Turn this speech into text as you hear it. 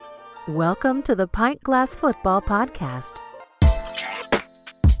Welcome to the Pint Glass Football Podcast.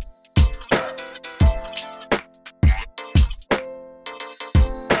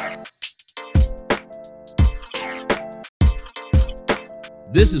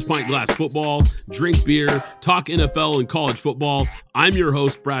 This is Pint Glass Football, drink beer, talk NFL and college football. I'm your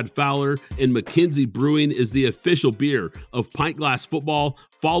host, Brad Fowler, and McKinsey Brewing is the official beer of Pint Glass Football.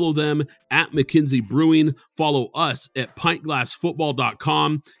 Follow them at McKinsey Brewing. Follow us at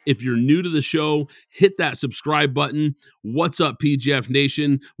pintglassfootball.com. If you're new to the show, hit that subscribe button. What's up, PGF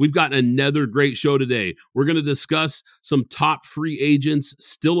Nation? We've got another great show today. We're going to discuss some top free agents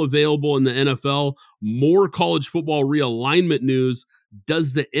still available in the NFL, more college football realignment news.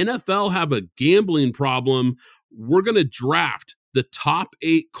 Does the NFL have a gambling problem? We're going to draft the top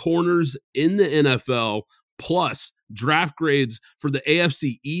 8 corners in the NFL, plus draft grades for the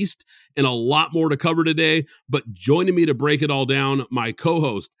AFC East, and a lot more to cover today. But joining me to break it all down, my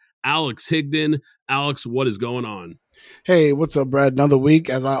co-host, Alex Higdon. Alex, what is going on? Hey, what's up, Brad? Another week.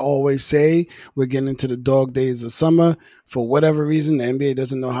 As I always say, we're getting into the dog days of summer. For whatever reason, the NBA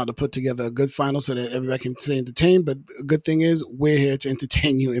doesn't know how to put together a good final so that everybody can stay entertained. But the good thing is we're here to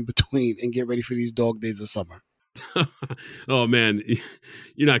entertain you in between and get ready for these dog days of summer. Oh, man,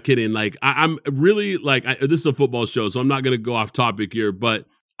 you're not kidding. Like, I'm really this is a football show, so I'm not going to go off topic here. But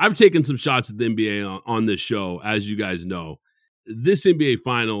I've taken some shots at the NBA on this show, as you guys know. This NBA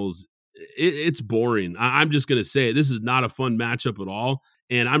Finals, it's boring. I'm just going to say this is not a fun matchup at all.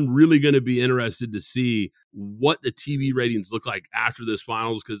 And I'm really going to be interested to see what the TV ratings look like after this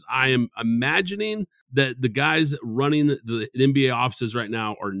finals, because I am imagining that the guys running the NBA offices right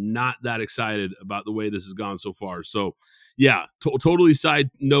now are not that excited about the way this has gone so far. So, yeah, totally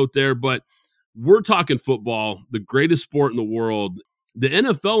side note there. But we're talking football, the greatest sport in the world. The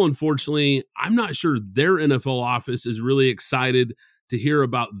NFL, unfortunately, I'm not sure their NFL office is really excited to hear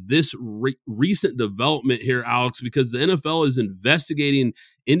about this recent development here, Alex, because the NFL is investigating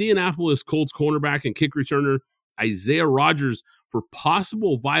Indianapolis Colts cornerback and kick returner Isaiah Rodgers for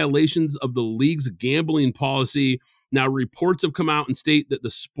possible violations of the league's gambling policy. Now, reports have come out and state that the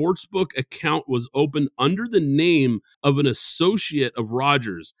sportsbook account was opened under the name of an associate of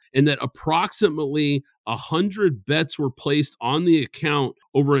Rodgers, and that approximately 100 bets were placed on the account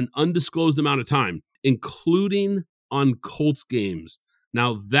over an undisclosed amount of time, including on Colts games.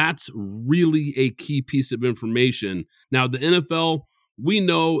 Now, that's really a key piece of information. Now, the NFL, we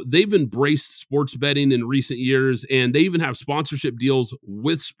know they've embraced sports betting in recent years, and they even have sponsorship deals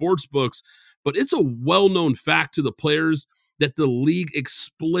with sports books. But it's a well-known fact to the players that the league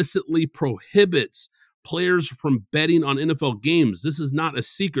explicitly prohibits players from betting on NFL games. This is not a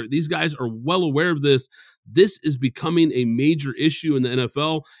secret. These guys are well aware of this. This is becoming a major issue in the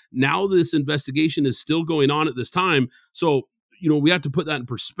NFL. Now this investigation is still going on at this time. So, we have to put that in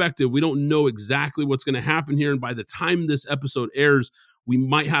perspective. We don't know exactly what's going to happen here. And by the time this episode airs, we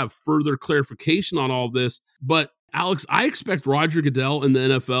might have further clarification on all of this. But Alex, I expect Roger Goodell in the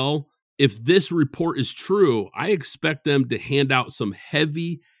NFL, if this report is true, I expect them to hand out some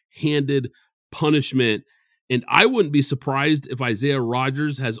heavy-handed punishment. And I wouldn't be surprised if Isaiah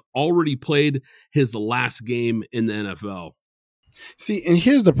Rodgers has already played his last game in the NFL. See, and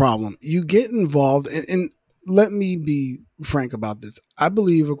here's the problem. You get involved, and let me be frank about this. I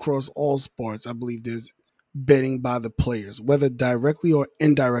believe across all sports, I believe there's betting by the players, whether directly or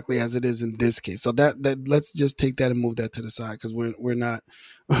indirectly, as it is in this case. So that let's just take that and move that to the side, because we're not,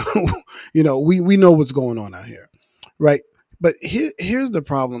 we know what's going on out here, right? But here's the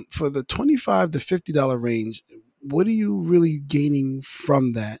problem. For the $25 to $50 range, what are you really gaining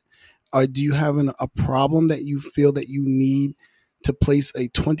from that? Or do you have a problem that you feel that you need to place a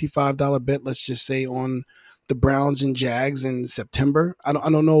 $25 bet, let's just say, on the Browns and Jags in September? I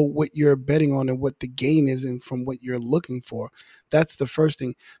don't know what you're betting on and what the gain is and from what you're looking for. That's the first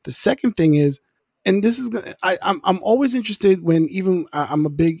thing. The second thing is, and this is, I'm always interested when I'm a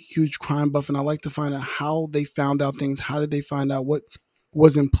big, huge crime buff, and I like to find out how they found out things. How did they find out what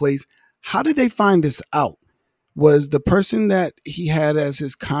was in place? How did they find this out? Was the person that he had as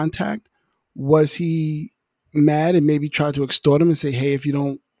his contact, was he mad and maybe tried to extort him and say, hey, if you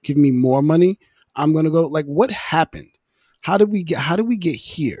don't give me more money, I'm going to go? Like, what happened? How did we get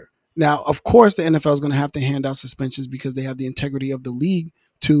here? Now, of course, the NFL is going to have to hand out suspensions because they have the integrity of the league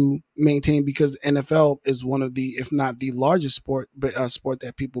to maintain, because NFL is one of the, if not the largest sport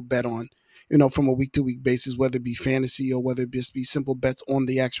that people bet on, from a week to week basis, whether it be fantasy or whether it just be simple bets on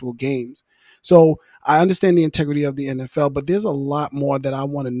the actual games. So I understand the integrity of the NFL, but there's a lot more that I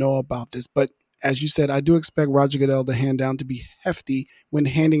want to know about this. But as you said, I do expect Roger Goodell to hand down to be hefty when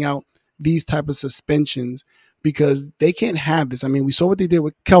handing out these type of suspensions, because they can't have this. I mean, we saw what they did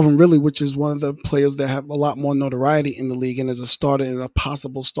with Calvin Ridley, which is one of the players that have a lot more notoriety in the league and is a starter and a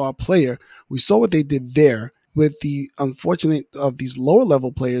possible star player. We saw what they did there. With the unfortunate of these lower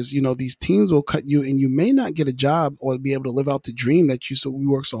level players, these teams will cut you and you may not get a job or be able to live out the dream that we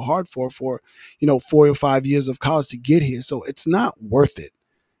worked so hard for 4 or 5 years of college to get here. So it's not worth it,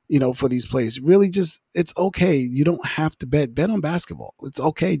 for these players. Really, it's okay. You don't have to bet on basketball. It's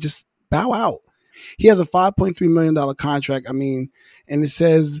okay. Just bow out. He has a $5.3 million contract. I mean, and it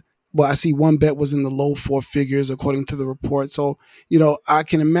says, well, I see one bet was in the low 4 figures according to the report. So, I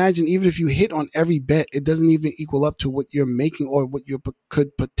can imagine even if you hit on every bet, it doesn't even equal up to what you're making or what you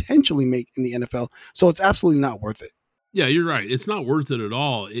could potentially make in the NFL. So it's absolutely not worth it. Yeah, you're right. It's not worth it at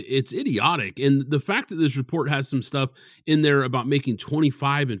all. It's idiotic. And the fact that this report has some stuff in there about making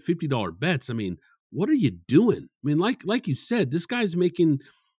 $25 and $50 bets, I mean, what are you doing? I mean, like you said, this guy's making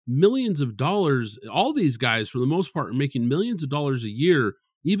millions of dollars. All these guys, for the most part, are making millions of dollars a year,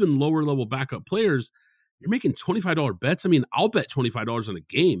 even lower level backup players. You're making $25 bets. I mean, I'll bet $25 on a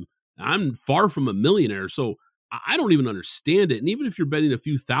game. I'm far from a millionaire, so I don't even understand it. And even if you're betting a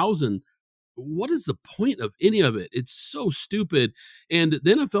few thousand, what is the point of any of it? It's so stupid. And the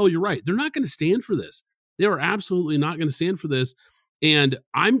NFL, you're right, they're not going to stand for this. They are absolutely not going to stand for this. And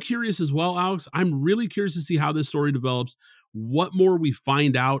I'm curious as well, Alex. I'm really curious to see how this story develops, what more we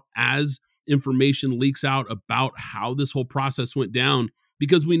find out as information leaks out about how this whole process went down.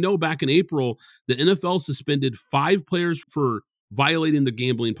 Because we know back in April, the NFL suspended 5 players for violating the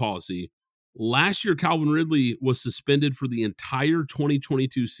gambling policy. Last year, Calvin Ridley was suspended for the entire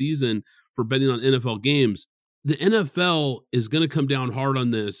 2022 season for betting on NFL games. The NFL is going to come down hard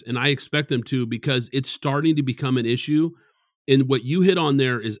on this, and I expect them to, because it's starting to become an issue. And what you hit on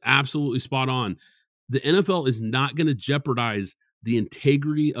there is absolutely spot on. The NFL is not going to jeopardize the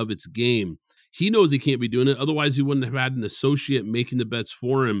integrity of its game. He knows he can't be doing it. Otherwise, he wouldn't have had an associate making the bets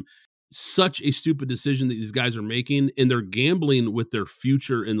for him. Such a stupid decision that these guys are making, and they're gambling with their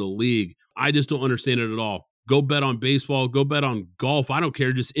future in the league. I just don't understand it at all. Go bet on baseball. Go bet on golf. I don't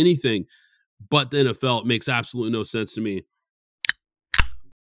care, just anything. But the NFL, it makes absolutely no sense to me.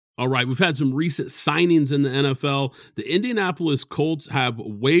 All right, we've had some recent signings in the NFL. The Indianapolis Colts have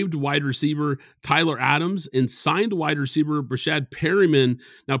waived wide receiver Tyler Adams and signed wide receiver Brashad Perryman.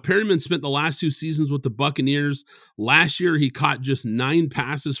 Now, Perryman spent the last 2 seasons with the Buccaneers. Last year, he caught just 9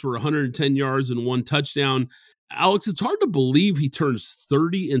 passes for 110 yards and 1 touchdown. Alex, it's hard to believe he turns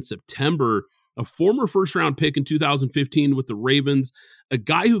 30 in September. A former first-round pick in 2015 with the Ravens, a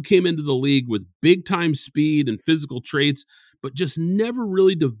guy who came into the league with big-time speed and physical traits, but just never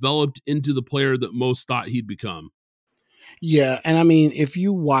really developed into the player that most thought he'd become. Yeah, and I mean, if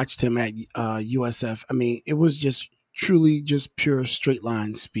you watched him at USF, I mean, it was just truly just pure straight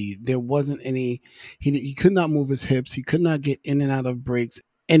line speed. There wasn't any, he could not move his hips. He could not get in and out of breaks.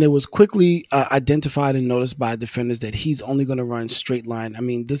 And it was quickly identified and noticed by defenders that he's only going to run straight line. I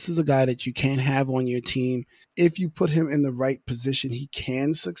mean, this is a guy that you can't have on your team. If you put him in the right position, he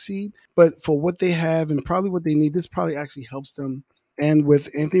can succeed. But for what they have and probably what they need, this probably actually helps them. And with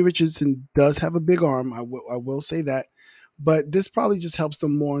Anthony Richardson does have a big arm, I will say that. But this probably just helps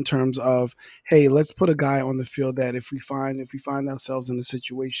them more in terms of, hey, let's put a guy on the field that if we find ourselves in a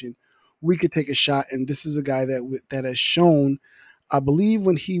situation, we could take a shot. And this is a guy that has shown, I believe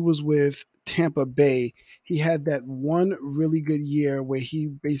when he was with Tampa Bay, he had that one really good year where he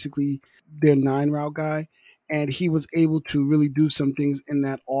basically their 9 route guy, and he was able to really do some things in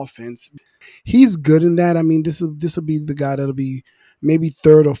that offense. He's good in that. I mean, this will be the guy that'll be maybe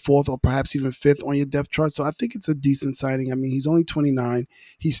 3rd or 4th or perhaps even 5th on your depth chart. So I think it's a decent signing. I mean, he's only 29.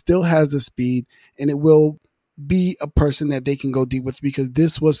 He still has the speed, and it will be a person that they can go deep with, because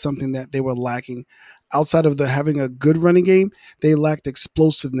this was something that they were lacking. Outside of having a good running game, they lacked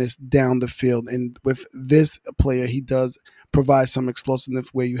explosiveness down the field. And with this player, he does provide some explosiveness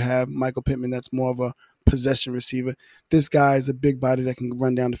where you have Michael Pittman, that's more of a possession receiver. This guy is a big body that can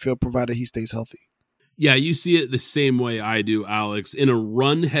run down the field provided he stays healthy. Yeah, you see it the same way I do, Alex. In a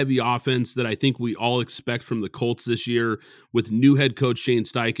run-heavy offense that I think we all expect from the Colts this year with new head coach Shane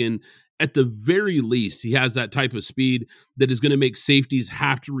Steichen, at the very least, he has that type of speed that is going to make safeties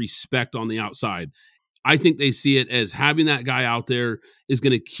have to respect on the outside. I think they see it as having that guy out there is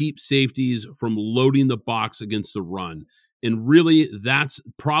going to keep safeties from loading the box against the run. And really, that's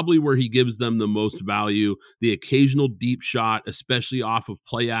probably where he gives them the most value. The occasional deep shot, especially off of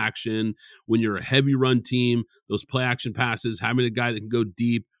play action. When you're a heavy run team, those play action passes, having a guy that can go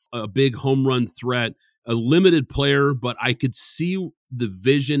deep, a big home run threat, a limited player, but I could see the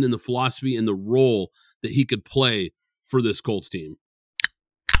vision and the philosophy and the role that he could play for this Colts team.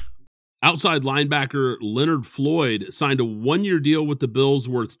 Outside linebacker Leonard Floyd signed a one-year deal with the Bills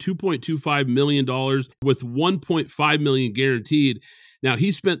worth $2.25 million with $1.5 million guaranteed. Now,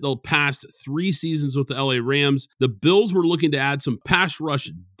 he spent the past 3 seasons with the LA Rams. The Bills were looking to add some pass rush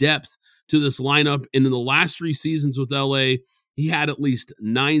depth to this lineup, and in the last 3 seasons with LA, he had at least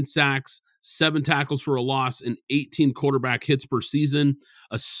 9 sacks, 7 tackles for a loss, and 18 quarterback hits per season.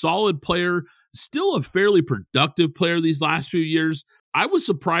 A solid player, still a fairly productive player these last few years. I was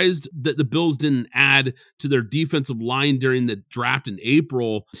surprised that the Bills didn't add to their defensive line during the draft in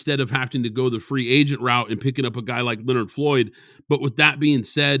April instead of having to go the free agent route and picking up a guy like Leonard Floyd. But with that being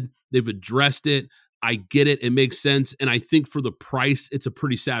said, they've addressed it. I get it. It makes sense. And I think for the price, it's a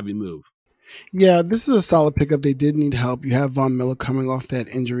pretty savvy move. Yeah, this is a solid pickup. They did need help. You have Von Miller coming off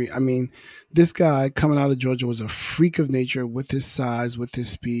that injury. I mean, this guy coming out of Georgia was a freak of nature with his size, with his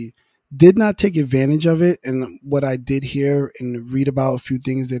speed. Did not take advantage of it. And what I did hear and read about a few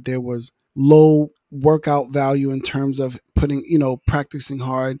things that there was low workout value in terms of putting, practicing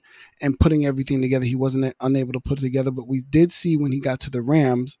hard and putting everything together. He wasn't unable to put it together, but we did see when he got to the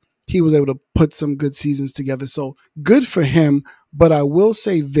Rams, he was able to put some good seasons together. So good for him. But I will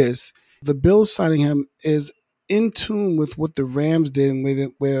say this, the Bills signing him is in tune with what the Rams did with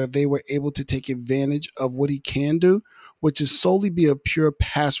it, where they were able to take advantage of what he can do, which is solely be a pure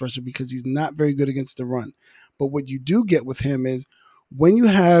pass rusher because he's not very good against the run. But what you do get with him is when you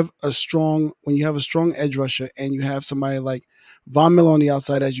have a strong edge rusher and you have somebody like Von Miller on the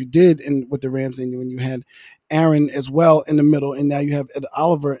outside, as you did with the Rams, and when you had Aaron as well in the middle, and now you have Ed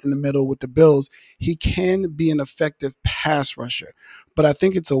Oliver in the middle with the Bills, he can be an effective pass rusher. But I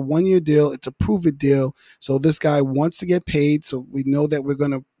think it's a one-year deal. It's a prove-it deal. So this guy wants to get paid. So we know that we're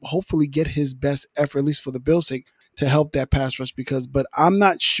going to hopefully get his best effort, at least for the Bills' sake, to help that pass rush. But I'm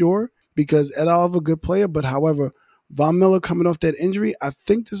not sure because Ed Oliver, good player. But however, Von Miller coming off that injury, I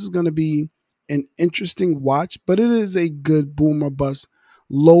think this is going to be an interesting watch. But it is a good boom or bust,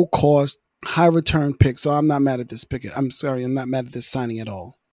 low-cost, high-return pick. So I'm not mad at this pick. I'm not mad at this signing at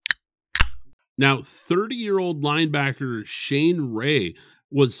all. Now, 30-year-old linebacker Shane Ray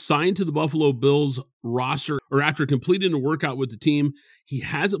was signed to the Buffalo Bills roster after completing a workout with the team. He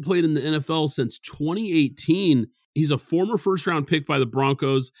hasn't played in the NFL since 2018. He's a former first-round pick by the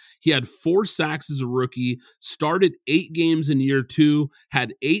Broncos. He had 4 sacks as a rookie, started 8 games in year 2,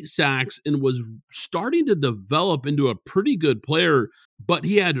 had 8 sacks, and was starting to develop into a pretty good player, but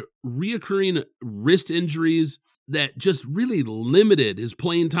he had reoccurring wrist injuries that just really limited his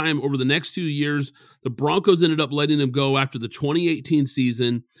playing time over the next 2 years. The Broncos ended up letting him go after the 2018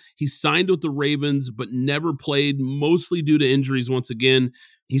 season. He signed with the Ravens, but never played, mostly due to injuries once again.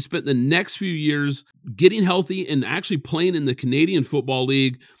 He spent the next few years getting healthy and actually playing in the Canadian Football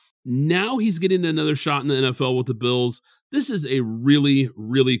League. Now he's getting another shot in the NFL with the Bills. This is a really,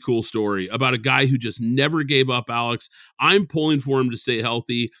 really cool story about a guy who just never gave up, Alex. I'm pulling for him to stay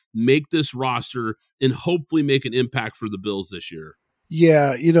healthy, make this roster, and hopefully make an impact for the Bills this year.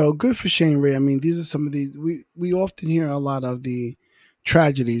 Yeah, good for Shane Ray. I mean, these are some of these, we often hear a lot of the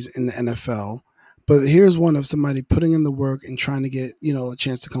tragedies in the NFL, but here's one of somebody putting in the work and trying to get, a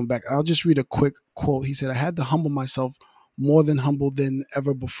chance to come back. I'll just read a quick quote. He said, "I had to humble myself more than humble than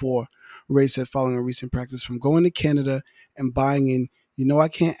ever before," Ray said following a recent practice from going to Canada and buying in. I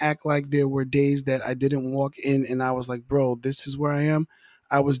can't act like there were days that I didn't walk in and I was like, bro, this is where I am.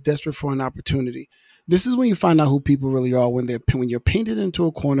 I was desperate for an opportunity. This is when you find out who people really are, when you're painted into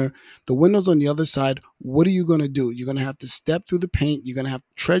a corner, the window's on the other side. What are you going to do? You're going to have to step through the paint. You're going to have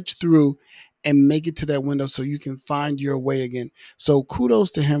to trudge through and make it to that window so you can find your way again. So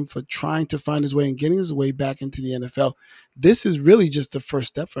kudos to him for trying to find his way and getting his way back into the NFL. This is really just the first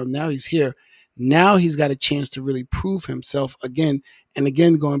step for him. Now he's here. Now he's got a chance to really prove himself again. And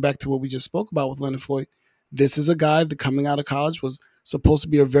again, going back to what we just spoke about with Leonard Floyd, this is a guy that coming out of college was supposed to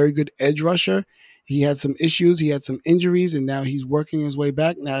be a very good edge rusher. He had some issues. He had some injuries, and now he's working his way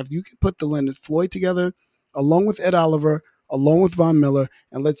back. Now, if you can put the Leonard Floyd together, along with Ed Oliver, along with Von Miller,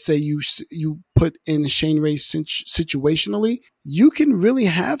 and let's say you put in Shane Ray situationally, you can really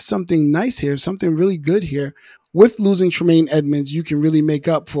have something nice here, something really good here. With losing Tremaine Edmonds, you can really make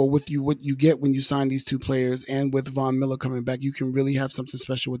up for what you get when you sign these 2 players, and with Von Miller coming back, you can really have something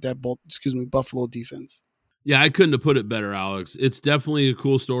special with that Buffalo defense. Yeah, I couldn't have put it better, Alex. It's definitely a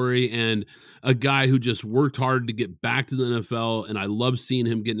cool story and a guy who just worked hard to get back to the NFL, and I love seeing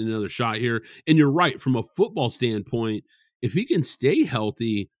him getting another shot here. And you're right, from a football standpoint, if he can stay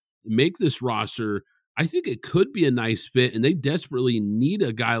healthy, make this roster, I think it could be a nice fit, and they desperately need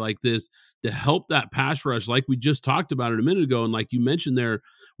a guy like this to help that pass rush like we just talked about it a minute ago. And like you mentioned there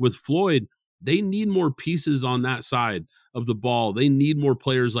with Floyd, they need more pieces on that side of the ball. They need more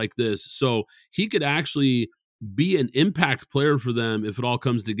players like this. So he could actually be an impact player for them if it all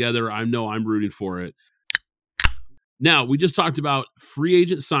comes together. I know I'm rooting for it. Now, we just talked about free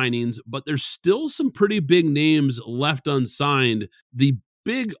agent signings, but there's still some pretty big names left unsigned. The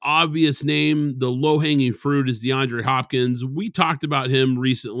big obvious name, the low-hanging fruit, is DeAndre Hopkins. We talked about him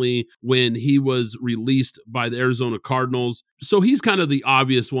recently when he was released by the Arizona Cardinals. So he's kind of the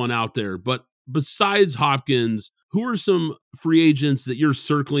obvious one out there. But besides Hopkins, who are some free agents that you're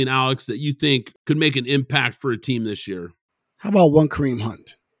circling, Alex, that you think could make an impact for a team this year? How about one Kareem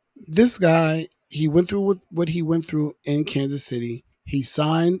Hunt? This guy, he went through what he went through in Kansas City. He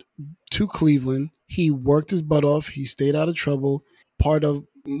signed to Cleveland. He worked his butt off. He stayed out of trouble. Part of,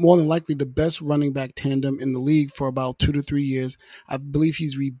 more than likely, the best running back tandem in the league for about 2 to 3 years. I believe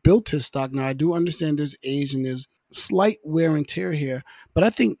he's rebuilt his stock. Now, I do understand there's age and there's slight wear and tear here, but I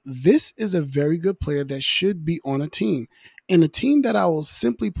think this is a very good player that should be on a team. And a team that I will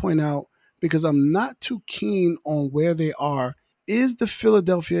simply point out, because I'm not too keen on where they are, is the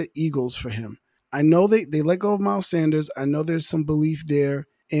Philadelphia Eagles for him. I know they let go of Miles Sanders. I know there's some belief there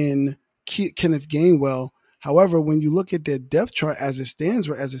in Kenneth Gainwell. However, when you look at their depth chart as it stands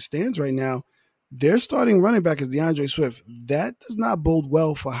right now, their starting running back is DeAndre Swift. That does not bode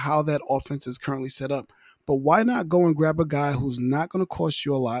well for how that offense is currently set up. But why not go and grab a guy who's not going to cost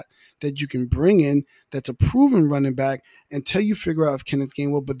you a lot, that you can bring in, that's a proven running back, until you figure out if Kenneth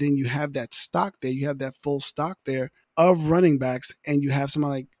Gainwell, but then you have that stock there, you have that full stock there of running backs, and you have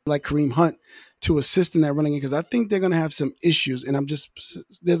somebody like Kareem Hunt to assist in that running game, because I think they're going to have some issues. And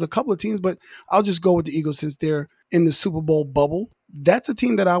there's a couple of teams, but I'll just go with the Eagles since they're in the Super Bowl bubble. That's a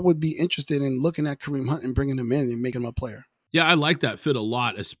team that I would be interested in looking at Kareem Hunt and bringing him in and making him a player. Yeah, I like that fit a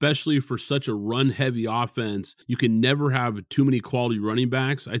lot, especially for such a run-heavy offense. You can never have too many quality running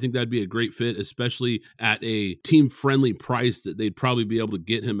backs. I think that'd be a great fit, especially at a team-friendly price that they'd probably be able to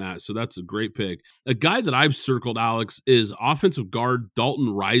get him at. So that's a great pick. A guy that I've circled, Alex, is offensive guard Dalton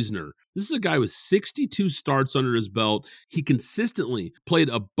Reisner. This is a guy with 62 starts under his belt. He consistently played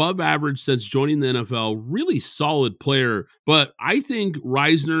above average since joining the NFL. Really solid player. But I think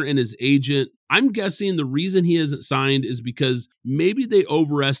Reisner and his agent, I'm guessing the reason he hasn't signed is because maybe they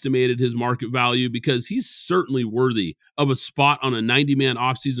overestimated his market value, because he's certainly worthy of a spot on a 90-man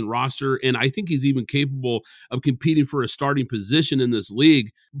offseason roster. And I think he's even capable of competing for a starting position in this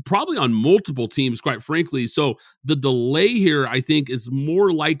league, probably on multiple teams, quite frankly. So the delay here, I think, is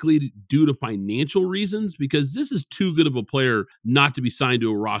more likely due to financial reasons, because this is too good of a player not to be signed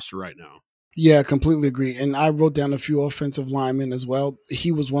to a roster right now. Yeah, completely agree. And I wrote down a few offensive linemen as well.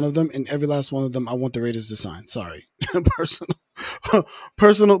 He was one of them, and every last one of them I want the Raiders to sign. Sorry.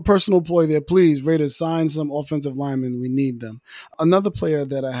 personal ploy there. Please, Raiders, sign some offensive linemen. We need them. Another player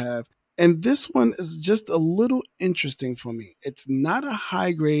that I have, and this one is just a little interesting for me. It's not a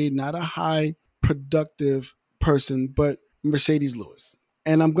high grade, not a high productive person, but Mercedes Lewis.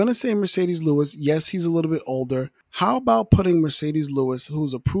 And I'm going to say Mercedes Lewis. Yes, he's a little bit older. How about putting Mercedes Lewis,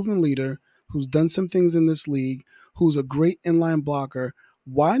 who's a proven leader, who's done some things in this league, who's a great inline blocker?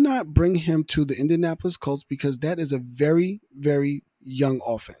 Why not bring him to the Indianapolis Colts? Because that is a very, very young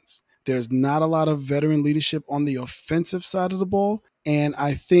offense. There's not a lot of veteran leadership on the offensive side of the ball. And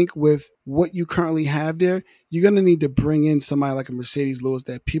I think with what you currently have there, you're going to need to bring in somebody like a Mercedes Lewis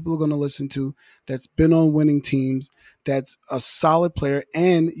that people are going to listen to, that's been on winning teams, that's a solid player,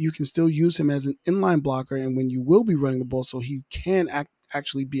 and you can still use him as an inline blocker. And when you will be running the ball, so he can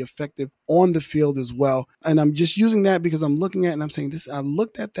actually be effective on the field as well. And I'm just using that because I'm looking at, and I'm saying this, I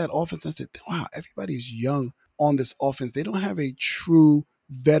looked at that offense and I said, wow, everybody is young on this offense. They don't have a true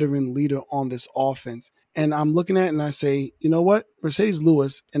veteran leader on this offense. And I'm looking at it and I say, you know what? Mercedes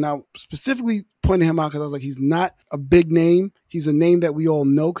Lewis, and I specifically pointed him out because I was like, he's not a big name. He's a name that we all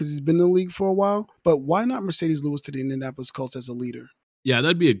know because he's been in the league for a while. But why not Mercedes Lewis to the Indianapolis Colts as a leader? Yeah,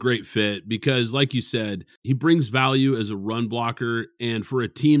 that'd be a great fit because, like you said, he brings value as a run blocker. And for a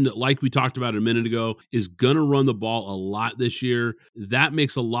team that, like we talked about a minute ago, is going to run the ball a lot this year, that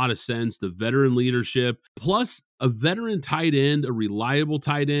makes a lot of sense. The veteran leadership, plus a veteran tight end, a reliable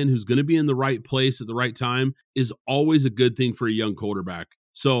tight end who's going to be in the right place at the right time, is always a good thing for a young quarterback.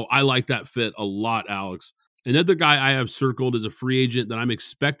 So I like that fit a lot, Alex. Another guy I have circled as a free agent that I'm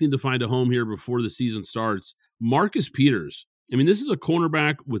expecting to find a home here before the season starts, Marcus Peters. I mean, this is a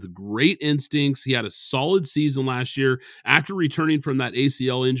cornerback with great instincts. He had a solid season last year after returning from that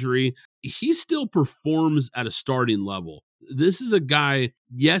ACL injury. He still performs at a starting level. This is a guy,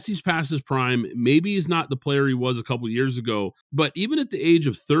 yes, he's past his prime. Maybe he's not the player he was a couple years ago, but even at the age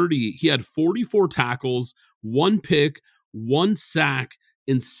of 30, he had 44 tackles, 1 pick, 1 sack,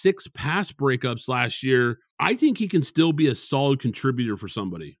 in 6 pass breakups last year. I think he can still be a solid contributor for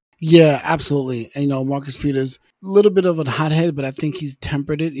somebody. Yeah, absolutely. And, Marcus Peters, a little bit of a hothead, but I think he's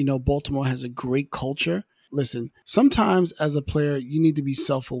tempered it. Baltimore has a great culture. Listen, sometimes as a player, you need to be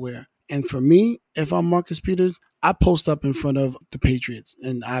self-aware. And for me, if I'm Marcus Peters, I post up in front of the Patriots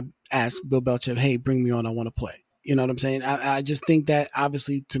and I ask Bill Belichick, hey, bring me on. I want to play. You know what I'm saying? I just think that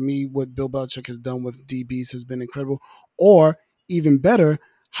obviously to me, what Bill Belichick has done with DBs has been incredible. Or even better,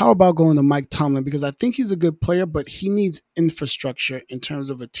 how about going to Mike Tomlin? Because I think he's a good player, but he needs infrastructure in terms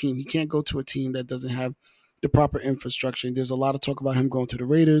of a team. He can't go to a team that doesn't have the proper infrastructure. And there's a lot of talk about him going to the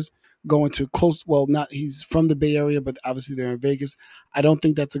Raiders, going to he's from the Bay Area, but obviously they're in Vegas. I don't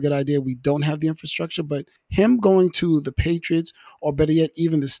think that's a good idea. We don't have the infrastructure, but him going to the Patriots, or better yet,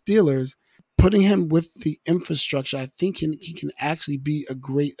 even the Steelers, putting him with the infrastructure, I think he can actually be a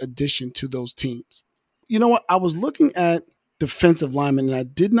great addition to those teams. You know what? I was looking at defensive linemen, and I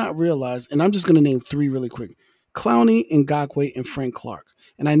did not realize, and I'm just going to name 3 really quick: Clowney, Ngakoue, and Frank Clark.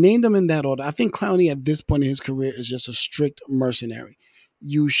 And I named them in that order. I think Clowney at this point in his career is just a strict mercenary.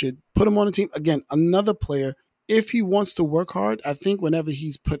 You should put him on a team. Again, another player, if he wants to work hard, I think whenever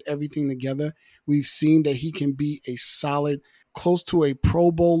he's put everything together, we've seen that he can be a solid, close to a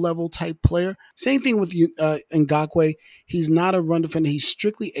Pro Bowl level type player. Same thing with Ngakoue. He's not a run defender. He's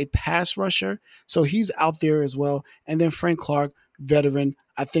strictly a pass rusher. So he's out there as well. And then Frank Clark, veteran,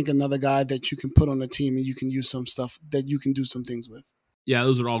 I think another guy that you can put on the team and you can use some stuff that you can do some things with. Yeah,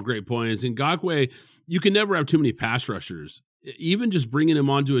 those are all great points. Ngakoue, you can never have too many pass rushers. Even just bringing him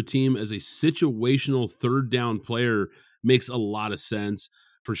onto a team as a situational third down player makes a lot of sense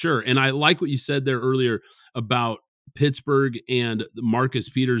for sure. And I like what you said there earlier about Pittsburgh and Marcus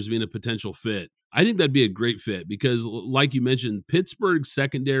Peters being a potential fit. I think that'd be a great fit because, like you mentioned, Pittsburgh's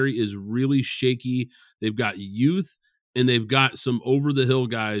secondary is really shaky. They've got youth and they've got some over-the-hill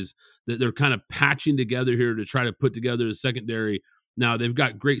guys that they're kind of patching together here to try to put together a secondary. Now, they've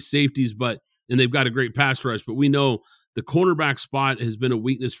got great safeties, and they've got a great pass rush, but we know the cornerback spot has been a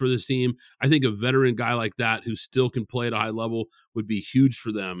weakness for this team. I think a veteran guy like that who still can play at a high level would be huge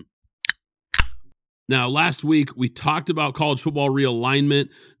for them. Now, last week, we talked about college football realignment,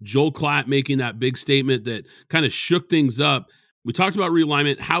 Joel Klatt making that big statement that kind of shook things up. We talked about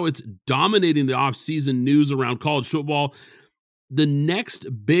realignment, how it's dominating the offseason news around college football. The next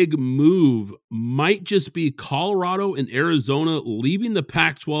big move might just be Colorado and Arizona leaving the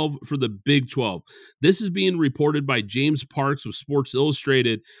Pac-12 for the Big 12. This is being reported by James Parks of Sports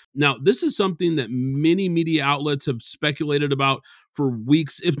Illustrated. Now, this is something that many media outlets have speculated about for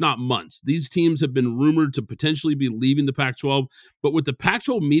weeks, if not months. These teams have been rumored to potentially be leaving the Pac-12, but with the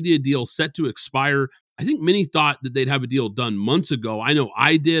Pac-12 media deal set to expire, I think many thought that they'd have a deal done months ago. I know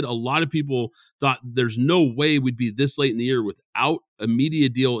I did. A lot of people thought there's no way we'd be this late in the year without a media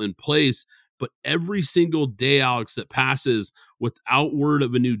deal in place. But every single day, Alex, that passes without word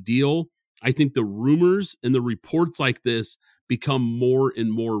of a new deal, I think the rumors and the reports like this become more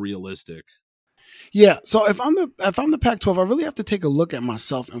and more realistic. Yeah, so if I'm the Pac-12, I really have to take a look at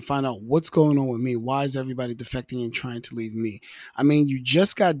myself and find out what's going on with me. Why is everybody defecting and trying to leave me? I mean, you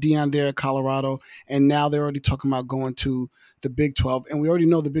just got Deion there at Colorado, and now they're already talking about going to the Big 12, and we already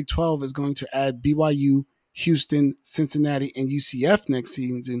know the Big 12 is going to add BYU, Houston, Cincinnati, and UCF next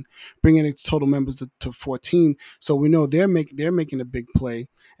season, bringing its total members to 14. So we know they're making a big play.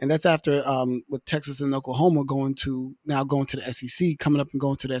 And that's after with Texas and Oklahoma going to the SEC, coming up and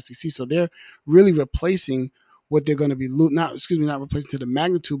going to the SEC. So they're really replacing what they're going to be not replacing to the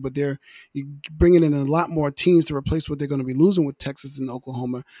magnitude, but they're bringing in a lot more teams to replace what they're going to be losing with Texas and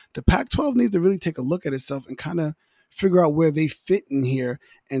Oklahoma. The Pac-12 needs to really take a look at itself and kind of figure out where they fit in here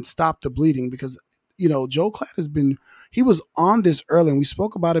and stop the bleeding, because Joe Klatt he was on this early, and we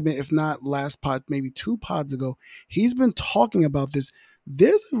spoke about it, if not last pod, maybe 2 pods ago. He's been talking about this.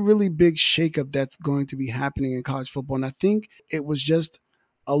 There's a really big shakeup that's going to be happening in college football, and I think it was just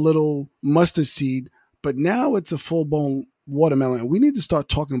a little mustard seed, but now it's a full-blown watermelon, and we need to start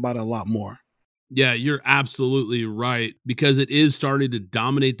talking about it a lot more. Yeah, you're absolutely right, because it is starting to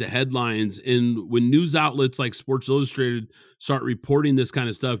dominate the headlines. And when news outlets like Sports Illustrated start reporting this kind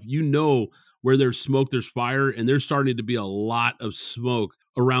of stuff, where there's smoke, there's fire, and there's starting to be a lot of smoke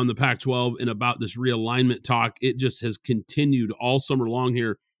around the Pac-12 and about this realignment talk. It just has continued all summer long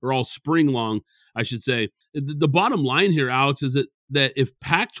here, or all spring long, I should say. The bottom line here, Alex, is that if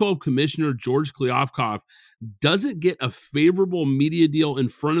Pac-12 Commissioner George Kliavkoff doesn't get a favorable media deal in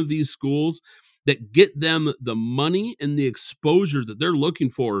front of these schools that get them the money and the exposure that they're looking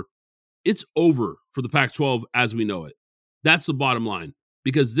for, it's over for the Pac-12 as we know it. That's the bottom line.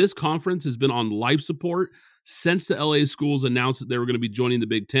 Because this conference has been on life support since the LA schools announced that they were going to be joining the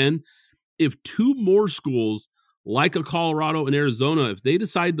Big Ten. If two more schools like a Colorado and Arizona, if they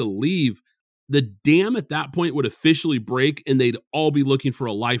decide to leave, the dam at that point would officially break and they'd all be looking for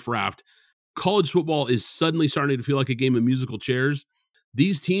a life raft. College football is suddenly starting to feel like a game of musical chairs.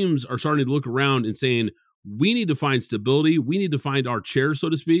 These teams are starting to look around and saying, we need to find stability. We need to find our chair, so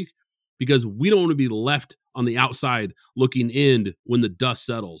to speak, because we don't want to be left on the outside looking in when the dust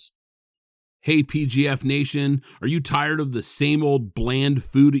settles. Hey, PGF Nation, are you tired of the same old bland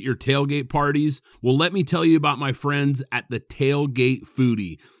food at your tailgate parties? Well, let me tell you about my friends at the Tailgate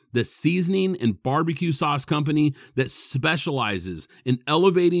Foodie, the seasoning and barbecue sauce company that specializes in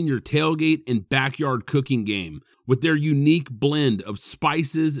elevating your tailgate and backyard cooking game. With their unique blend of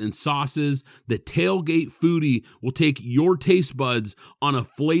spices and sauces, the Tailgate Foodie will take your taste buds on a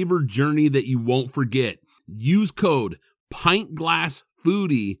flavor journey that you won't forget. Use code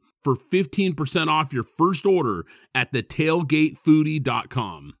PintGlassFoodie for 15% off your first order at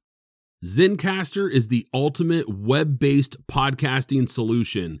thetailgatefoodie.com. Zencastr is the ultimate web-based podcasting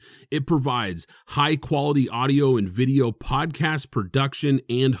solution. It provides high-quality audio and video podcast production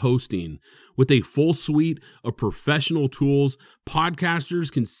and hosting. With a full suite of professional tools,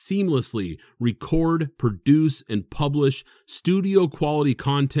 podcasters can seamlessly record, produce, and publish studio-quality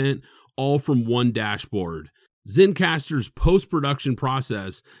content all from one dashboard. Zencastr's post-production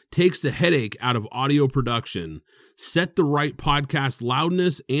process takes the headache out of audio production. Set the right podcast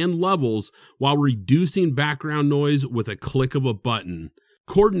loudness and levels while reducing background noise with a click of a button.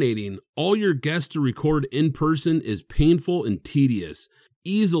 Coordinating all your guests to record in person is painful and tedious.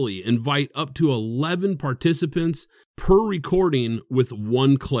 Easily invite up to 11 participants per recording with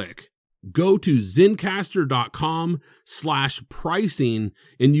one click. Go to zencastr.com/pricing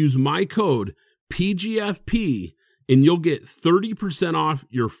and use my code PGFP, and you'll get 30% off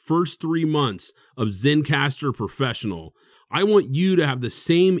your first 3 months of Zencastr Professional. I want you to have the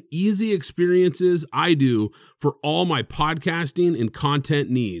same easy experiences I do for all my podcasting and content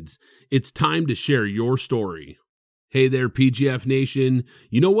needs. It's time to share your story. Hey there, PGF Nation.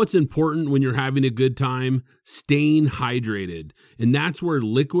 You know what's important when you're having a good time? Staying hydrated. And that's where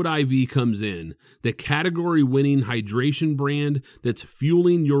Liquid IV comes in, the category-winning hydration brand that's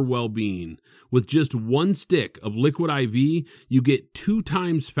fueling your well-being. With just one stick of Liquid IV, you get 2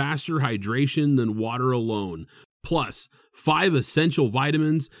 times faster hydration than water alone, plus 5 essential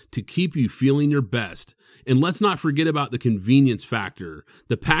vitamins to keep you feeling your best. And let's not forget about the convenience factor.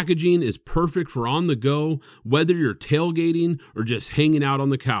 The packaging is perfect for on the go, whether you're tailgating or just hanging out on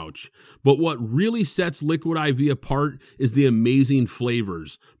the couch. But what really sets Liquid IV apart is the amazing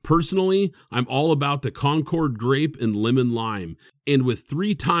flavors. Personally, I'm all about the Concord grape and lemon lime. And with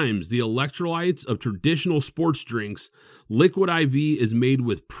 3 times the electrolytes of traditional sports drinks, Liquid IV is made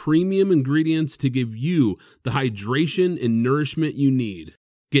with premium ingredients to give you the hydration and nourishment you need.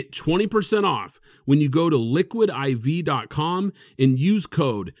 Get 20% off when you go to liquidiv.com and use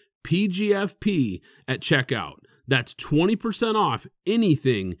code PGFP at checkout. That's 20% off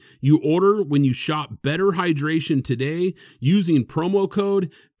anything you order when you shop Better Hydration today using promo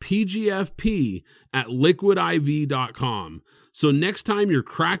code PGFP at liquidiv.com. So next time you're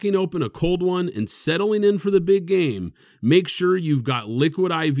cracking open a cold one and settling in for the big game, make sure you've got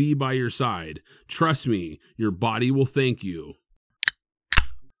Liquid IV by your side. Trust me, your body will thank you.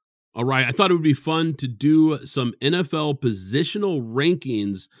 All right, I thought it would be fun to do some NFL positional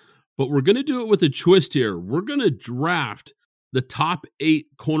rankings, but we're going to do it with a twist here. We're going to draft the top 8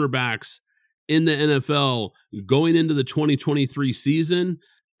 cornerbacks in the NFL going into the 2023 season.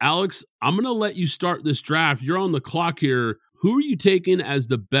 Alex, I'm going to let you start this draft. You're on the clock here. Who are you taking as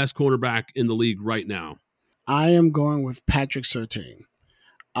the best cornerback in the league right now? I am going with Patrick Surtain.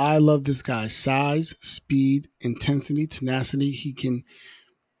 I love this guy's size, speed, intensity, tenacity. He can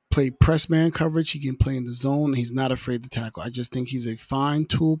play press man coverage. He can play in the zone. He's not afraid to tackle. I just think he's a fine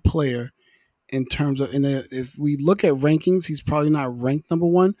tool player in terms of, and if we look at rankings, he's probably not ranked number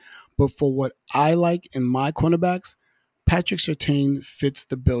 1, but for what I like in my cornerbacks, Patrick Surtain fits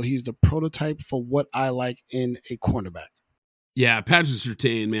the bill. He's the prototype for what I like in a cornerback. Yeah, Patrick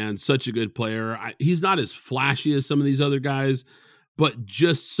Surtain, man, such a good player. He's not as flashy as some of these other guys, but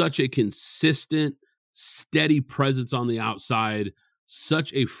just such a consistent, steady presence on the outside.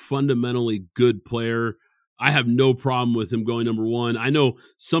 Such a fundamentally good player. I have no problem with him going number 1. I know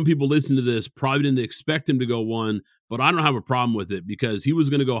some people listen to this probably didn't expect him to go 1, but I don't have a problem with it because he was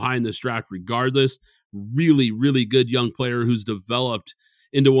going to go high in this draft regardless. Really, really good young player who's developed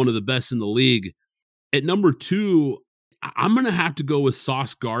into one of the best in the league. At number 2, I'm going to have to go with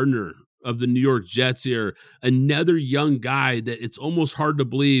Sauce Gardner of the New York Jets here. Another young guy that it's almost hard to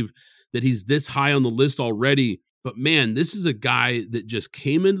believe that he's this high on the list already. But man, this is a guy that just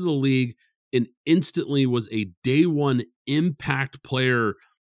came into the league and instantly was a day one impact player.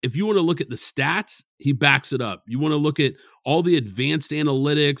 If you want to look at the stats, he backs it up. You want to look at all the advanced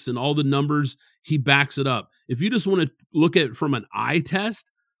analytics and all the numbers, he backs it up. If you just want to look at it from an eye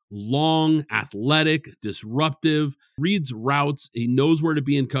test, long, athletic, disruptive, reads routes, he knows where to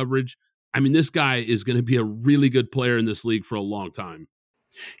be in coverage. I mean, this guy is going to be a really good player in this league for a long time.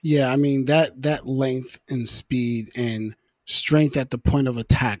 Yeah, I mean, that length and speed and strength at the point of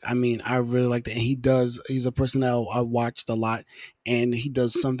attack. I mean, I really like that. And he's a person that I watched a lot, and he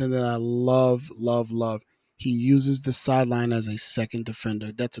does something that I love, love, love. He uses the sideline as a second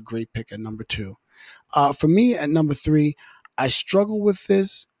defender. That's a great pick at number 2. For me, at number 3, I struggle with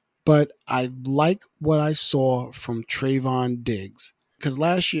this, but I like what I saw from Trayvon Diggs. Because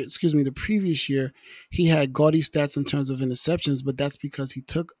the previous year, he had gaudy stats in terms of interceptions, but that's because he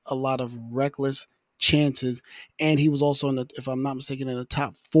took a lot of reckless chances, and he was also if I'm not mistaken, in the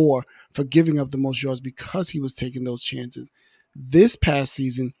top 4 for giving up the most yards because he was taking those chances. This past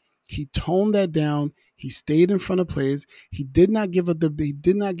season, he toned that down. He stayed in front of plays. He did not give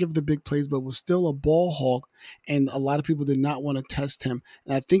the big plays, but was still a ball hawk, and a lot of people did not want to test him.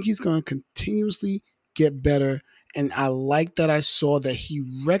 And I think he's going to continuously get better. And I like that I saw that he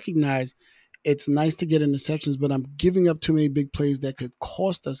recognized it's nice to get interceptions, but I'm giving up too many big plays that could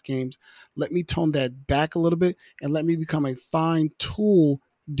cost us games. Let me tone that back a little bit and let me become a fine tool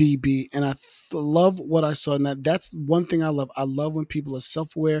DB. And I love what I saw. And that's one thing I love. I love when people are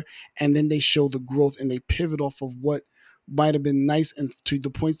self-aware and then they show the growth and they pivot off of what might have been nice. And to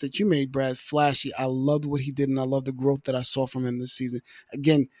the points that you made, Brad, flashy. I loved what he did, and I love the growth that I saw from him this season.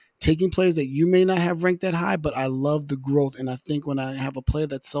 Again, taking players that you may not have ranked that high, but I love the growth. And I think when I have a player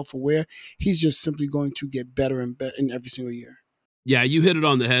that's self-aware, he's just simply going to get better and better in every single year. Yeah, you hit it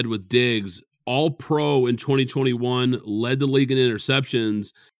on the head with Diggs. All pro in 2021, led the league in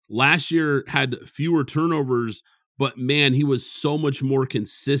interceptions. Last year had fewer turnovers, but man, he was so much more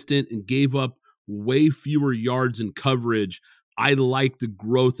consistent and gave up way fewer yards in coverage. I like the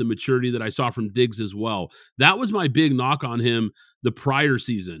growth and maturity that I saw from Diggs as well. That was my big knock on him the prior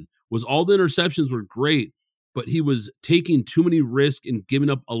season, was all the interceptions were great, but he was taking too many risks and giving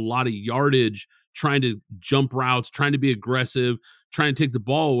up a lot of yardage, trying to jump routes, trying to be aggressive, trying to take the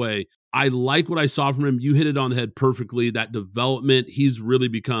ball away. I like what I saw from him. You hit it on the head perfectly. That development, he's really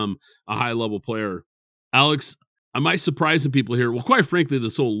become a high-level player. Alex, I might surprise some people here. Well, quite frankly,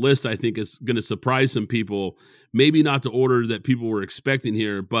 this whole list, I think, is going to surprise some people. Maybe not the order that people were expecting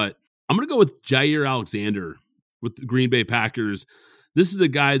here, but I'm going to go with Jair Alexander with the Green Bay Packers. This is a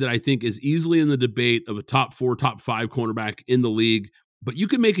guy that I think is easily in the debate of a top 4, top 5 cornerback in the league, but you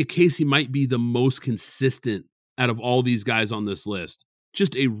can make a case he might be the most consistent out of all these guys on this list.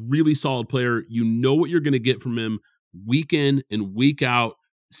 Just a really solid player. You know what you're going to get from him week in and week out.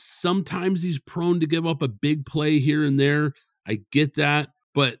 Sometimes he's prone to give up a big play here and there. I get that.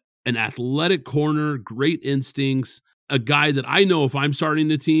 But an athletic corner, great instincts, a guy that I know if I'm starting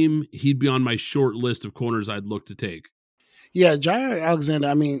the team, he'd be on my short list of corners I'd look to take. Yeah, Jair Alexander,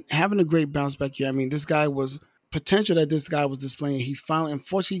 I mean, having a great bounce back here. I mean, this guy was potential that this guy was displaying. He finally,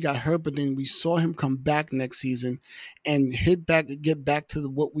 unfortunately, got hurt, but then we saw him come back next season and get back to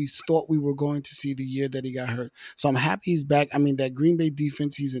what we thought we were going to see the year that he got hurt. So I'm happy he's back. I mean, that Green Bay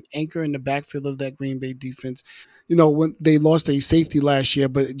defense, he's an anchor in the backfield of that Green Bay defense. You know, when they lost a safety last year,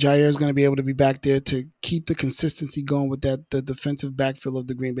 but Jair is going to be able to be back there to keep the consistency going with the defensive backfield of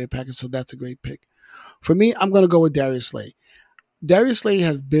the Green Bay Packers. So that's a great pick. For me, I'm going to go with Darius Slay. Darius Slay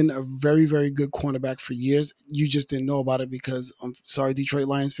has been a very, very good cornerback for years. You just didn't know about it because, I'm sorry, Detroit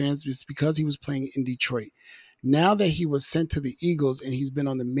Lions fans, it's because he was playing in Detroit. Now that he was sent to the Eagles and he's been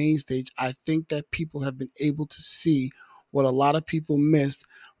on the main stage, I think that people have been able to see what a lot of people missed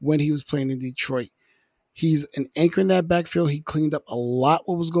when he was playing in Detroit. He's an anchor in that backfield. He cleaned up a lot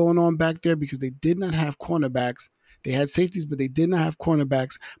what was going on back there because they did not have cornerbacks. They had safeties, but they did not have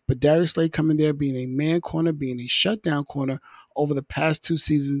cornerbacks. But Darius Slay coming there, being a man corner, being a shutdown corner over the past 2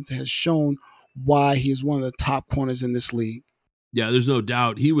 seasons has shown why he is one of the top corners in this league. Yeah, there's no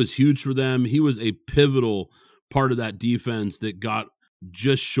doubt. He was huge for them. He was a pivotal part of that defense that got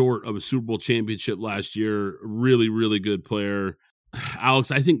just short of a Super Bowl championship last year. Really, really good player.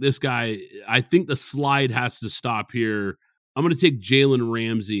 Alex, I think the slide has to stop here. I'm going to take Jalen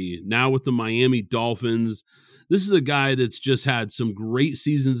Ramsey now with the Miami Dolphins. This is a guy that's just had some great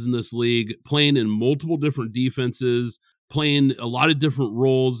seasons in this league, playing in multiple different defenses, playing a lot of different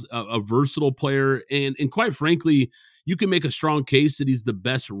roles, a versatile player. And quite frankly, you can make a strong case that he's the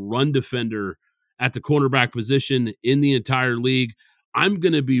best run defender at the cornerback position in the entire league. I'm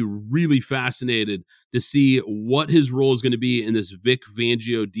going to be really fascinated to see what his role is going to be in this Vic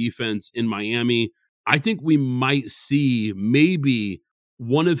Fangio defense in Miami. I think we might see maybe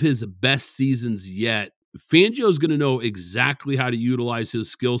one of his best seasons yet. Fangio is going to know exactly how to utilize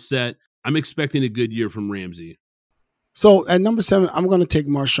his skill set. I'm expecting a good year from Ramsey. So at number 7, I'm going to take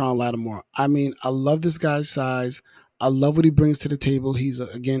Marshawn Lattimore. I mean, I love this guy's size. I love what he brings to the table. He's,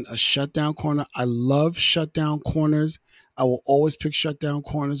 again, a shutdown corner. I love shutdown corners. I will always pick shutdown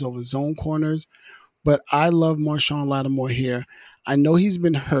corners over zone corners. But I love Marshawn Lattimore here. I know he's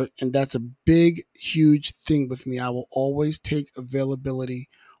been hurt, and that's a big, huge thing with me. I will always take availability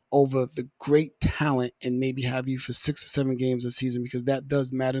over the great talent and maybe have you for 6 or 7 games a season, because that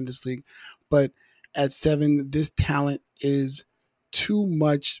does matter in this league. But at 7, this talent is too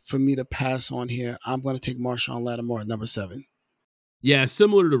much for me to pass on here. I'm going to take Marshawn Lattimore at number 7. Yeah,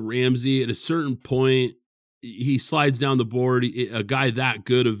 similar to Ramsey, at a certain point, he slides down the board. A guy that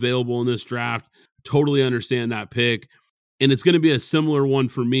good available in this draft. Totally understand that pick. And it's going to be a similar one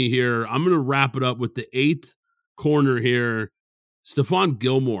for me here. I'm going to wrap it up with the 8th corner here, Stephon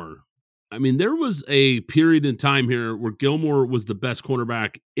Gilmore. I mean, there was a period in time here where Gilmore was the best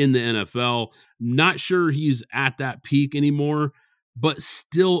cornerback in the NFL. Not sure he's at that peak anymore, but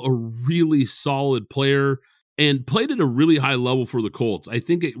still a really solid player and played at a really high level for the Colts. I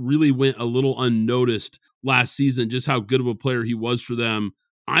think it really went a little unnoticed last season, just how good of a player he was for them.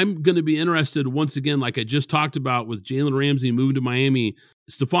 I'm going to be interested once again, like I just talked about with Jalen Ramsey moving to Miami,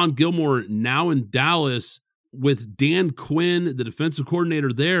 Stephon Gilmore now in Dallas with Dan Quinn, the defensive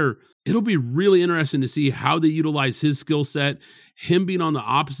coordinator there. It'll be really interesting to see how they utilize his skill set, him being on the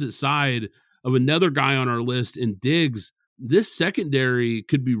opposite side of another guy on our list in Diggs. This secondary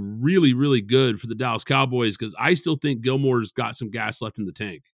could be really, really good for the Dallas Cowboys because I still think Gilmore's got some gas left in the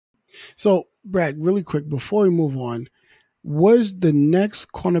tank. So, Brad, really quick, before we move on, was the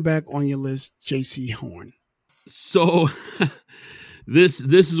next cornerback on your list J.C. Horn? So this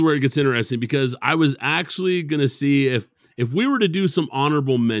is where it gets interesting because I was actually going to see if we were to do some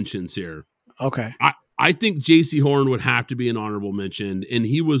honorable mentions here. Okay. I think J.C. Horn would have to be an honorable mention, and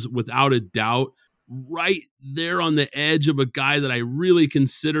he was without a doubt right there on the edge of a guy that I really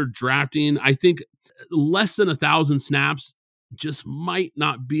considered drafting. I think less than 1,000 snaps just might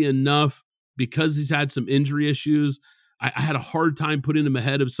not be enough because he's had some injury issues. I had a hard time putting him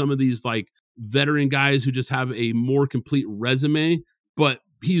ahead of some of these like veteran guys who just have a more complete resume, but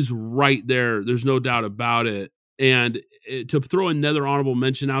he's right there. There's no doubt about it. And to throw another honorable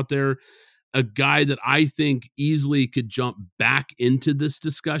mention out there, a guy that I think easily could jump back into this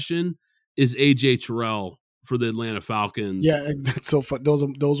discussion is AJ Terrell for the Atlanta Falcons. Yeah, that's so fun.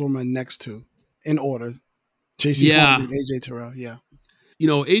 Those were my next two in order. J.C. Horn and AJ Terrell. Yeah. You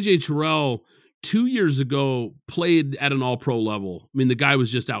know, AJ Terrell 2 years ago played at an all-pro level. I mean, the guy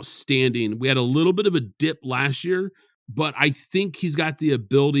was just outstanding. We had a little bit of a dip last year, but I think he's got the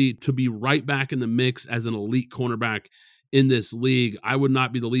ability to be right back in the mix as an elite cornerback in this league. I would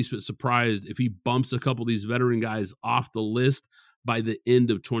not be the least bit surprised if he bumps a couple of these veteran guys off the list by the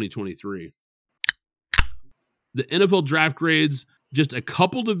end of 2023. The NFL draft grades, just a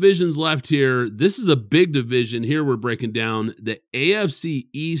couple divisions left here. This is a big division here we're breaking down. The AFC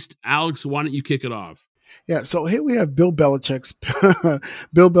East. Alex, why don't you kick it off? Yeah, so here we have Bill Belichick's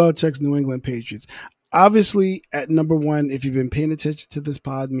New England Patriots. Obviously, at number 1, if you've been paying attention to this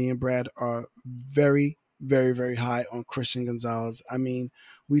pod, me and Brad are very, very, very high on Christian Gonzalez. I mean,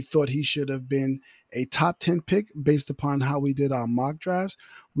 we thought he should have been a top 10 pick based upon how we did our mock drafts.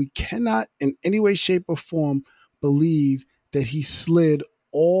 We cannot in any way, shape, or form believe that he slid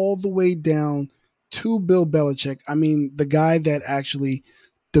all the way down to Bill Belichick. I mean, the guy that actually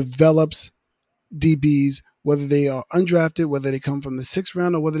develops DBs, whether they are undrafted, whether they come from the 6th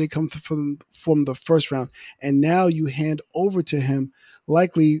round, or whether they come from the 1st round. And now you hand over to him,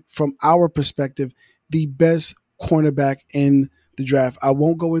 likely from our perspective, the best cornerback in the draft. I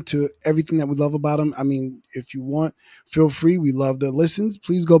won't go into everything that we love about him. I mean, if you want, feel free. We love the listens.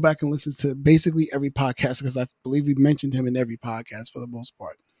 Please go back and listen to basically every podcast because I believe we mentioned him in every podcast for the most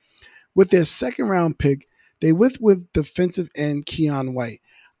part. With their 2nd round pick, they went with defensive end Keon White.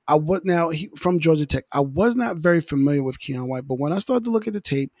 From Georgia Tech. I was not very familiar with Keon White, but when I started to look at the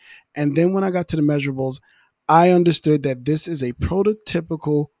tape, and then when I got to the measurables, I understood that this is a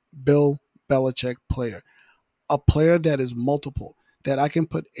prototypical Bill Belichick player, a player that is multiple, that I can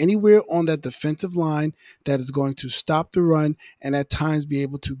put anywhere on that defensive line that is going to stop the run and at times be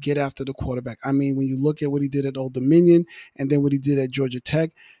able to get after the quarterback. I mean, when you look at what he did at Old Dominion and then what he did at Georgia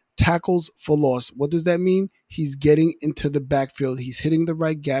Tech, tackles for loss. What does that mean? He's getting into the backfield. He's hitting the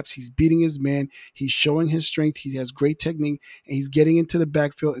right gaps. He's beating his man. He's showing his strength. He has great technique, and he's getting into the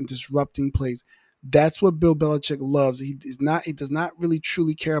backfield and disrupting plays. That's what Bill Belichick loves. He does not really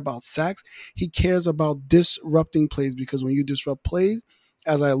truly care about sacks. He cares about disrupting plays, because when you disrupt plays,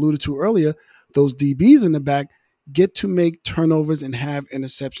 as I alluded to earlier, those DBs in the back get to make turnovers and have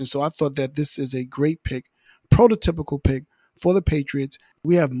interceptions. So I thought that this is a great pick, prototypical pick for the Patriots.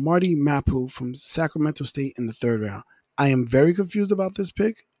 We have Marty Mapu from Sacramento State in the 3rd round. I am very confused about this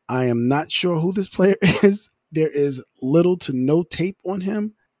pick. I am not sure who this player is. There is little to no tape on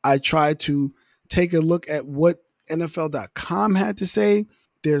him. I tried to take a look at what NFL.com had to say.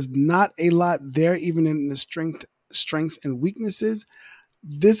 There's not a lot there, even in the strengths and weaknesses.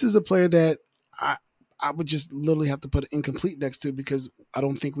 This is a player that I would just literally have to put incomplete next to, because I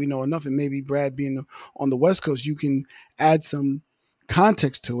don't think we know enough. And maybe Brad being on the West Coast, you can add some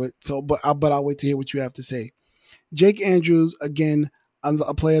context to it. So, but I'll wait to hear what you have to say. Jake Andrews, again,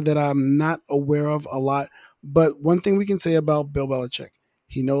 a player that I'm not aware of a lot. But one thing we can say about Bill Belichick,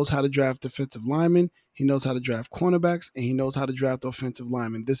 he knows how to draft defensive linemen, he knows how to draft cornerbacks, and he knows how to draft offensive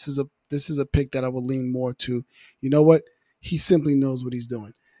linemen. This is a pick that I would lean more to. You know what? He simply knows what he's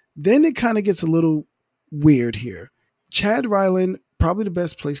doing. Then it kind of gets a little weird here. Chad Ryland, probably the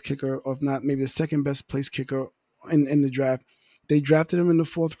best place kicker, or if not, maybe the second best place kicker in the draft. They drafted him in the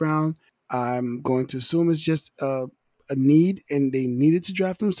 4th round. I'm going to assume it's just a need, and they needed to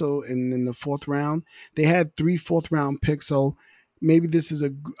draft him. So in the 4th round, they had 3 4th round picks. So maybe this is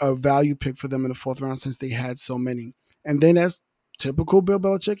a value pick for them in the 4th round, since they had so many. And then, as typical Bill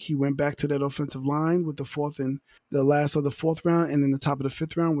Belichick, he went back to that offensive line with the 4th and the last of the 4th round, and then the top of the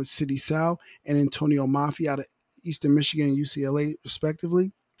 5th round with Sidney Sal and Antonio Mafi out of Eastern Michigan and UCLA,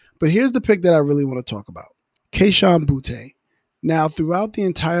 respectively. But here's the pick that I really want to talk about. Kayshon Boutte. Now, throughout the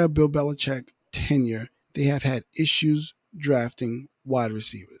entire Bill Belichick tenure, they have had issues drafting wide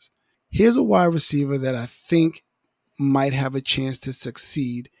receivers. Here's a wide receiver that I think might have a chance to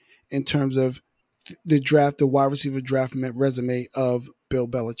succeed in terms of the wide receiver draft resume of Bill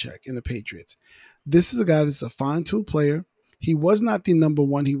Belichick and the Patriots. This is a guy that's a fine-tool player. He was not the number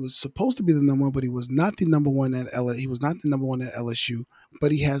one. He was supposed to be the number one, but he was not the number one at He was not the number one at LSU.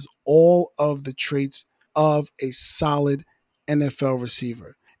 But he has all of the traits of a solid NFL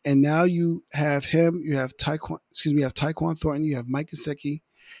receiver. And now you have him. You have Tyquan Thornton. You have Mike Gesicki.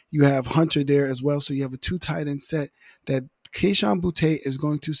 You have Hunter there as well. So you have a 2 tight end set that Kayshon Boutte is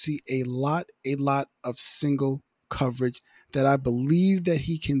going to see a lot of single coverage that I believe that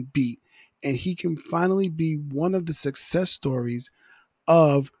he can beat. And he can finally be one of the success stories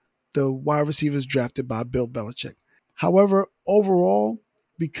of the wide receivers drafted by Bill Belichick. However, overall,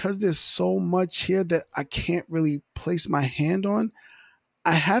 because there's so much here that I can't really place my hand on,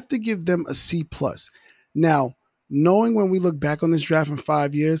 I have to give them a C+. Now, knowing when we look back on this draft in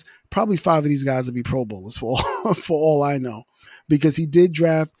 5 years, probably 5 of these guys will be Pro Bowlers for all I know, because he did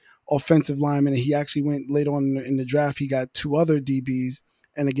draft offensive linemen, and he actually went later on in the draft. He got 2 other DBs.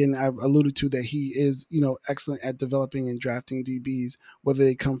 And again, I've alluded to that he is, excellent at developing and drafting DBs, whether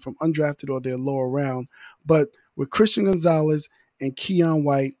they come from undrafted or they're lower round. But with Christian Gonzalez and Keon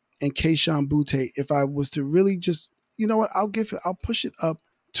White and Kayshon Boutte, if I was to really just, I'll push it up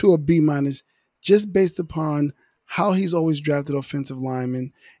to a B-, just based upon how he's always drafted offensive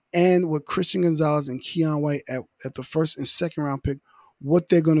linemen, and with Christian Gonzalez and Keon White at the 1st and 2nd round pick, what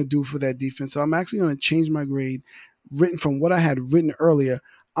they're going to do for that defense. So I'm actually going to change my grade written from what I had written earlier.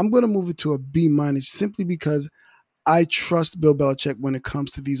 I'm going to move it to a B- simply because I trust Bill Belichick when it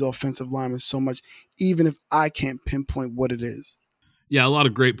comes to these offensive linemen so much, even if I can't pinpoint what it is. Yeah, a lot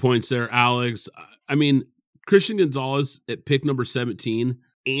of great points there, Alex. I mean, Christian Gonzalez at pick number 17,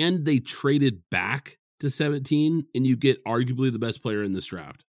 and they traded back to 17, and you get arguably the best player in this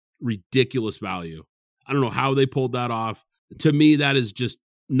draft. Ridiculous value. I don't know how they pulled that off. To me, that is just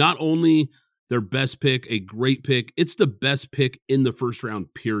not only their best pick, a great pick, it's the best pick in the 1st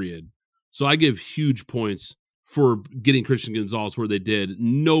round, period. So I give huge points for getting Christian Gonzalez where they did.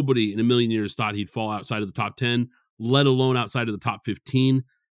 Nobody in a million years thought he'd fall outside of the top 10, let alone outside of the top 15.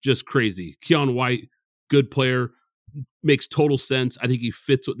 Just crazy. Keon White, good player, makes total sense. I think he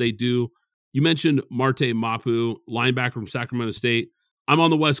fits what they do. You mentioned Marte Mapu, linebacker from Sacramento State. I'm on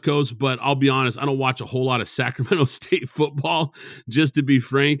the West Coast, but I'll be honest, I don't watch a whole lot of Sacramento State football, just to be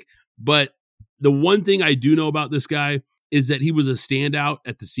frank. But the one thing I do know about this guy is that he was a standout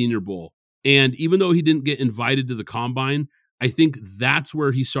at the Senior Bowl. And even though he didn't get invited to the Combine, I think that's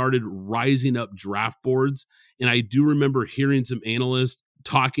where he started rising up draft boards. And I do remember hearing some analysts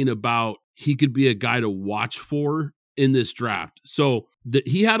talking about he could be a guy to watch for in this draft. So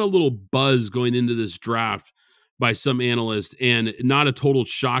he had a little buzz going into this draft by some analysts, and not a total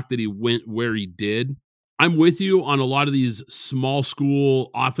shock that he went where he did. I'm with you on a lot of these small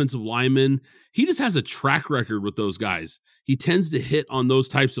school offensive linemen. He just has a track record with those guys. He tends to hit on those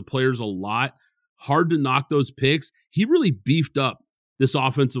types of players a lot. Hard to knock those picks. He really beefed up this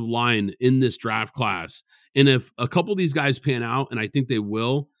offensive line in this draft class. And if a couple of these guys pan out, and I think they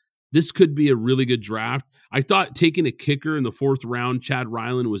will, this could be a really good draft. I thought taking a kicker in the 4th round, Chad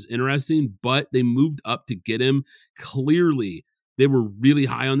Ryland, was interesting, but they moved up to get him. Clearly, they were really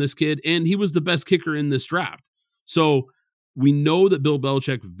high on this kid, and he was the best kicker in this draft. So we know that Bill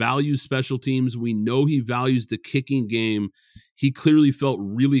Belichick values special teams. We know he values the kicking game. He clearly felt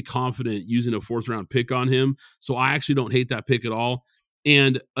really confident using a 4th round pick on him. So I actually don't hate that pick at all.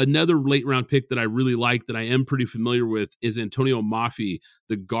 And another late round pick that I really like, that I am pretty familiar with, is Antonio Mafi,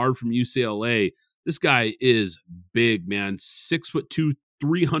 the guard from UCLA. This guy is big, man. 6'2",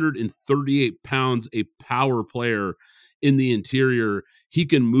 338 pounds, a power player in the interior. He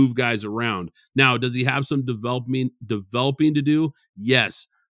can move guys around. Now, does he have some developing to do? Yes.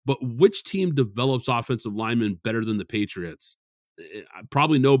 But which team develops offensive linemen better than the Patriots?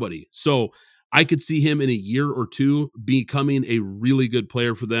 Probably nobody. So I could see him in a year or two becoming a really good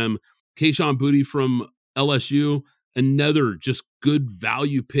player for them. Kayshon Boutte from LSU, another just good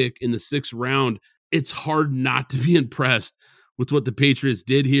value pick in the 6th round. It's hard not to be impressed with what the Patriots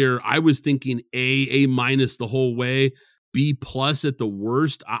did here. I was thinking A minus the whole way, B plus at the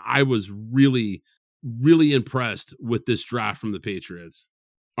worst. I was really, really impressed with this draft from the Patriots.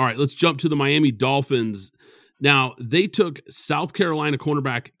 All right, let's jump to the Miami Dolphins. Now, they took South Carolina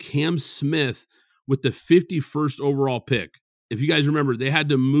cornerback Cam Smith with the 51st overall pick. If you guys remember, they had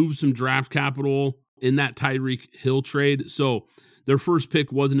to move some draft capital in that Tyreek Hill trade. So their first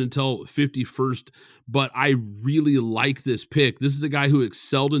pick wasn't until 51st, but I really like this pick. This is a guy who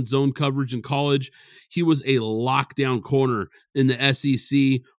excelled in zone coverage in college. He was a lockdown corner in the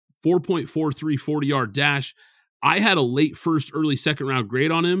SEC, 4.43 40-yard dash. I had a late first, early second round grade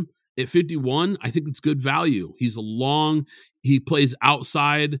on him. At 51, I think it's good value. He's long. He plays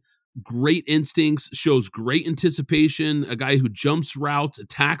outside, great instincts, shows great anticipation, a guy who jumps routes,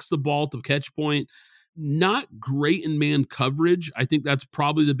 attacks the ball at the catch point. Not great in man coverage. I think that's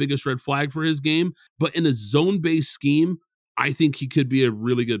probably the biggest red flag for his game. But in a zone-based scheme, I think he could be a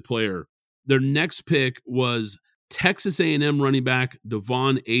really good player. Their next pick was Texas A&M running back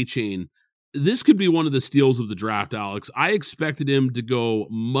Devon Achane. This could be one of the steals of the draft, Alex. I expected him to go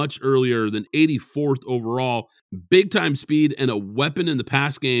much earlier than 84th overall. Big-time speed and a weapon in the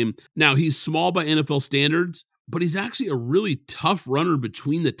pass game. Now, he's small by NFL standards, but he's actually a really tough runner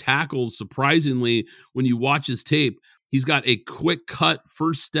between the tackles, surprisingly, when you watch his tape. He's got a quick cut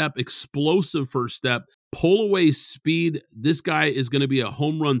first step, explosive first step, pull-away speed. This guy is going to be a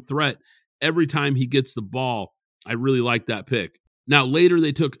home run threat every time he gets the ball. I really like that pick. Now, later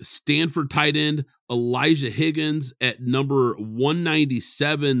they took Stanford tight end Elijah Higgins at number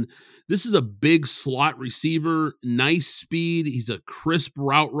 197. This is a big slot receiver, nice speed. He's a crisp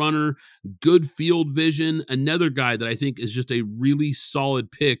route runner, good field vision. Another guy that I think is just a really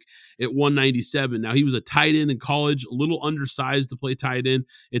solid pick at 197. Now, he was a tight end in college, a little undersized to play tight end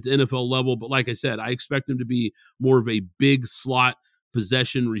at the NFL level. But like I said, I expect him to be more of a big slot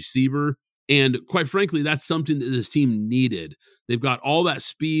possession receiver. And quite frankly, that's something that this team needed. They've got all that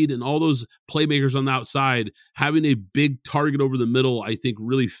speed and all those playmakers on the outside. Having a big target over the middle, I think,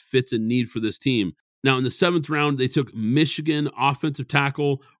 really fits a need for this team. Now, in the 7th round, they took Michigan offensive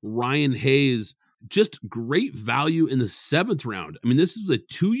tackle Ryan Hayes. Just great value in the 7th round. I mean, this is a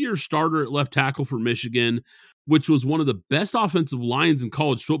 2-year starter at left tackle for Michigan, which was one of the best offensive lines in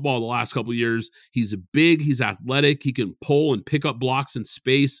college football the last couple of years. He's big, he's athletic, he can pull and pick up blocks in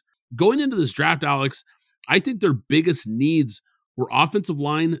space. Going into this draft, Alex, I think their biggest needs were offensive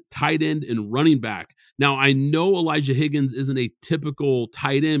line, tight end, and running back. Now, I know Elijah Higgins isn't a typical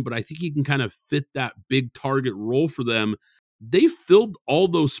tight end, but I think he can kind of fit that big target role for them. They filled all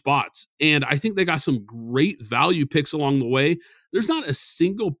those spots, and I think they got some great value picks along the way. There's not a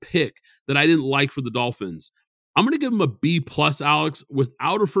single pick that I didn't like for the Dolphins. I'm going to give them a B+, Alex.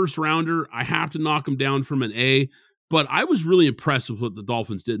 Without a first rounder, I have to knock them down from an A. But I was really impressed with what the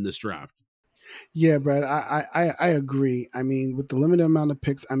Dolphins did in this draft. Yeah, Brad, I agree. I mean, with the limited amount of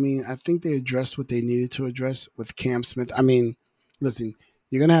picks, I mean, I think they addressed what they needed to address with Cam Smith. I mean, listen,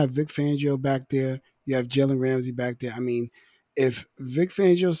 you're going to have Vic Fangio back there. You have Jalen Ramsey back there. I mean, if Vic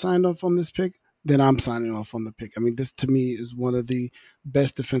Fangio signed off on this pick, then I'm signing off on the pick. I mean, this to me is one of the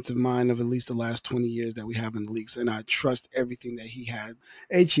best defensive mind of at least the last 20 years that we have in the league. And I trust everything that he had.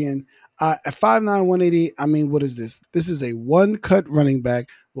 HN, at 5'9", 180, I mean, what is this? This is a one-cut running back.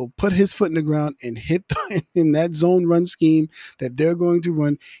 Will put his foot in the ground and hit in that zone run scheme that they're going to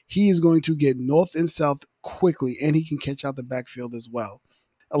run. He is going to get north and south quickly, and he can catch out the backfield as well.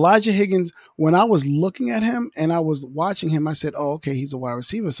 Elijah Higgins, when I was looking at him and I was watching him, I said, oh, okay, he's a wide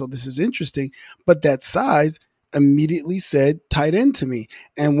receiver, so this is interesting. But that size immediately said tight end to me.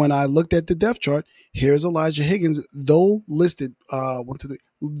 And when I looked at the depth chart, here's Elijah Higgins, though listed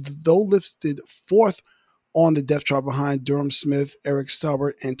fourth on the depth chart behind Durham Smith, Eric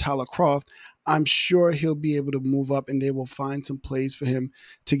Starbert, and Tyler Croft. I'm sure he'll be able to move up and they will find some plays for him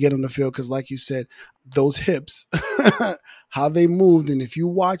to get on the field. Because like you said, those hips, how they moved. And if you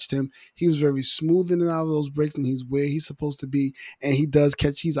watched him, he was very smooth in and out of those breaks and he's where he's supposed to be. And he does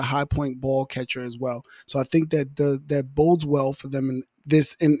catch. He's a high point ball catcher as well. So I think that that bodes well for them in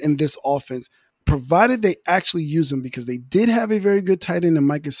this offense, provided they actually use him, because they did have a very good tight end in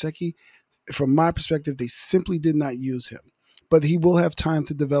Mike Gesicki. From my perspective, they simply did not use him. But he will have time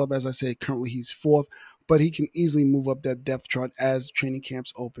to develop. As I said, currently he's fourth, but he can easily move up that depth chart as training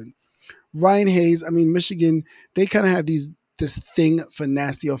camps open. Ryan Hayes, I mean, Michigan, they kind of have this thing for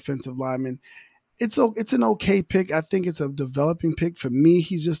nasty offensive linemen. It's an okay pick. I think it's a developing pick. For me,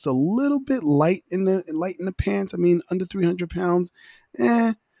 he's just a little bit light in the pants. I mean, under 300 pounds.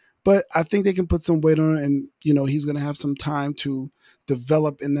 But I think they can put some weight on it, and he's going to have some time to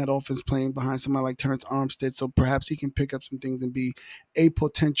develop in that offense playing behind somebody like Terrence Armstead. So perhaps he can pick up some things and be a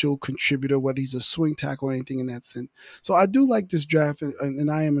potential contributor, whether he's a swing tackle or anything in that sense. So I do like this draft, and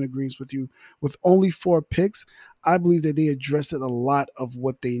I am in agreement with you. With only 4 picks, I believe that they addressed a lot of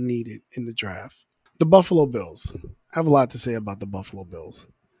what they needed in the draft. The Buffalo Bills. I have a lot to say about the Buffalo Bills.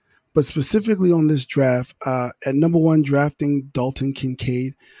 But specifically on this draft, at number 1, drafting Dalton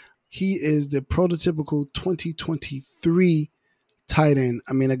Kincaid. He is the prototypical 2023 tight end.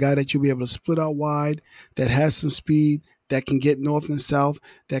 I mean, a guy that you'll be able to split out wide, that has some speed, that can get north and south,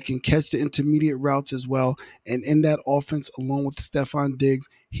 that can catch the intermediate routes as well. And in that offense, along with Stephon Diggs,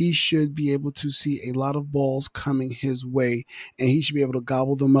 he should be able to see a lot of balls coming his way, and he should be able to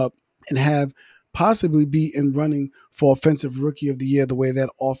gobble them up and have possibly be in running for Offensive Rookie of the Year, the way that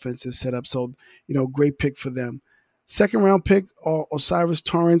offense is set up. So, great pick for them. Second round pick, Osiris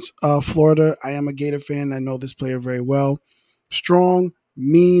Torrance, Florida. I am a Gator fan. I know this player very well. Strong,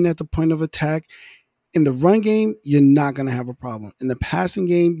 mean at the point of attack. In the run game, you're not going to have a problem. In the passing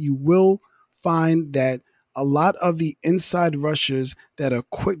game, you will find that a lot of the inside rushers that are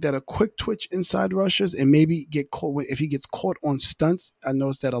quick twitch inside rushers and maybe get caught if he gets caught on stunts. I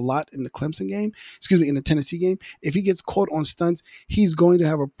noticed that a lot in the in the Tennessee game. If he gets caught on stunts, he's going to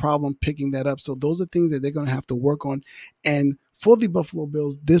have a problem picking that up. So those are things that they're going to have to work on. And for the Buffalo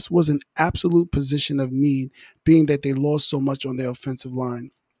Bills, this was an absolute position of need, being that they lost so much on their offensive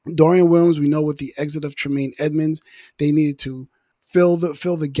line. Dorian Williams, we know with the exit of Tremaine Edmonds, they needed to fill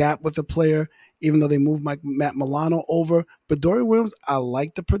the gap with the player, even though they moved Matt Milano over. But Dorian Williams, I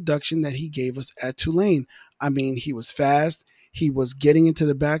like the production that he gave us at Tulane. I mean, he was fast. He was getting into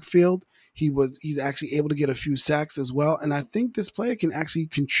the backfield. He's actually able to get a few sacks as well. And I think this player can actually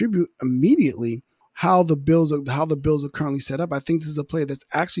contribute immediately how the Bills are currently set up. I think this is a player that's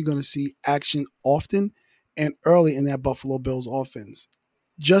actually going to see action often and early in that Buffalo Bills offense.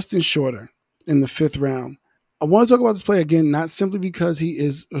 Justin Shorter in the 5th round. I want to talk about this player again, not simply because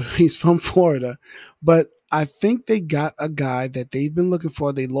he's from Florida, but I think they got a guy that they've been looking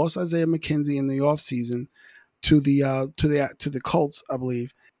for. They lost Isaiah McKenzie in the offseason to the Colts, I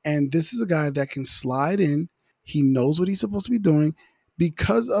believe. And this is a guy that can slide in. He knows what he's supposed to be doing.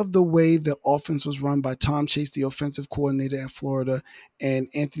 Because of the way the offense was run by Tom Chase, the offensive coordinator at Florida, and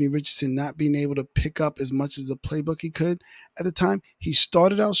Anthony Richardson not being able to pick up as much as the playbook he could at the time, he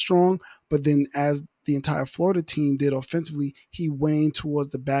started out strong, but then as the entire Florida team did offensively, he waned towards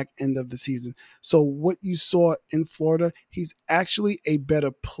the back end of the season. So what you saw in Florida, he's actually a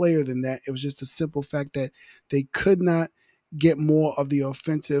better player than that. It was just a simple fact that they could not get more of the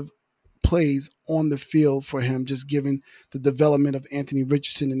offensive plays on the field for him, just given the development of Anthony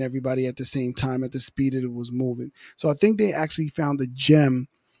Richardson and everybody at the same time at the speed that it was moving. So I think they actually found a gem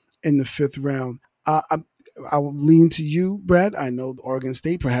in the 5th round. I will lean to you, Brad. I know Oregon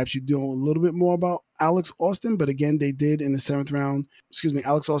State, perhaps you know a little bit more about Alex Austin, but again, they did in the 7th round,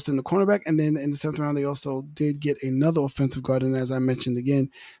 Alex Austin, the cornerback. And then in the 7th round, they also did get another offensive guard. And as I mentioned again,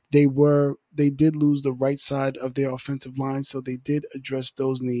 they did lose the right side of their offensive line. So they did address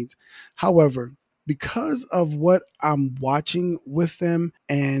those needs. However, because of what I'm watching with them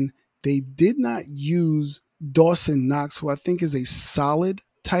and They did not use Dawson Knox, who I think is a solid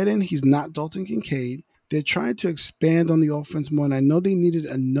tight end. He's not Dalton Kincaid. They're trying to expand on the offense more, and I know they needed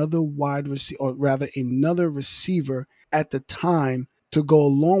another wide receiver, or rather another receiver at the time to go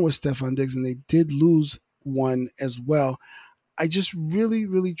along with Stephon Diggs, and they did lose one as well. I just really,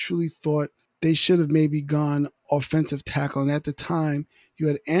 really, truly thought they should have maybe gone offensive tackle, and at the time, you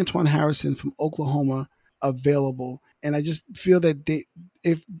had Antoine Harrison from Oklahoma available, and I just feel that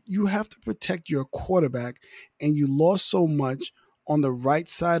if you have to protect your quarterback and you lost so much on the right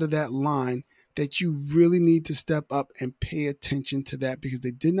side of that line, that you really need to step up and pay attention to that, because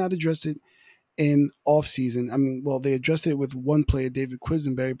they did not address it in offseason. I mean, well, they addressed it with one player, David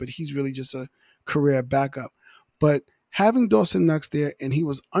Quisenberry, but he's really just a career backup. But having Dawson Knox there, and he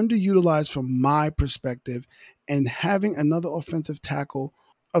was underutilized from my perspective, and having another offensive tackle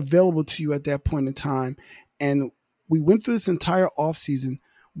available to you at that point in time. And we went through this entire offseason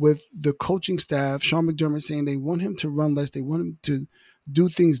with the coaching staff, Sean McDermott, saying they want him to run less, they want him to do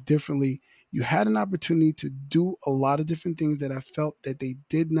things differently. You had an opportunity to do a lot of different things that I felt that they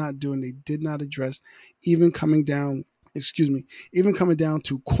did not do and they did not address, even coming down to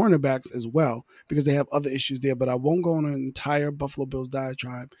cornerbacks as well, because they have other issues there. But I won't go on an entire Buffalo Bills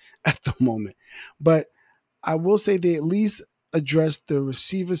diatribe at the moment. But I will say they at least addressed the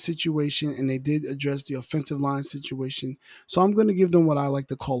receiver situation, and they did address the offensive line situation. So I'm going to give them what I like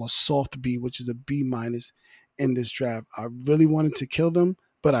to call a soft B, which is a B- in this draft. I really wanted to kill them,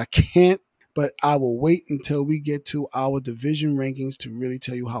 but I can't. But I will wait until we get to our division rankings to really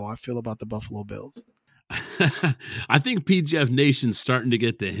tell you how I feel about the Buffalo Bills. I think PGF Nation's starting to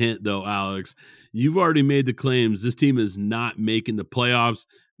get the hint, though, Alex. You've already made the claims this team is not making the playoffs.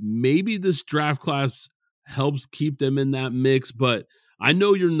 Maybe this draft class helps keep them in that mix, but I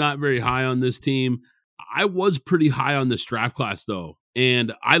know you're not very high on this team. I was pretty high on this draft class, though,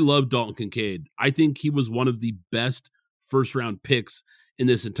 and I love Dalton Kincaid. I think he was one of the best first-round picks in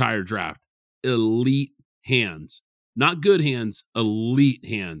this entire draft. Elite hands. Not good hands, elite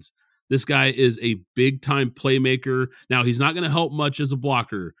hands. This guy is a big-time playmaker. Now, he's not going to help much as a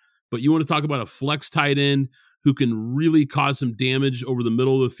blocker, but you want to talk about a flex tight end who can really cause some damage over the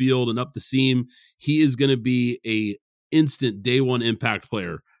middle of the field and up the seam. He is going to be a instant day one impact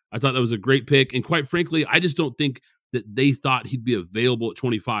player. I thought that was a great pick, and quite frankly, I just don't think that they thought he'd be available at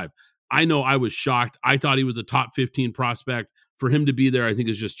 25. I know I was shocked. I thought he was a top 15 prospect. For him to be there, I think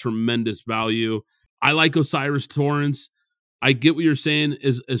is just tremendous value. I like Osiris Torrance. I get what you're saying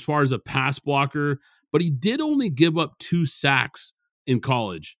as far as a pass blocker, but he did only give up 2 sacks in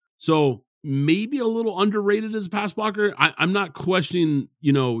college. So maybe a little underrated as a pass blocker. I'm not questioning,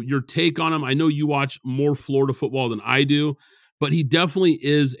 your take on him. I know you watch more Florida football than I do, but he definitely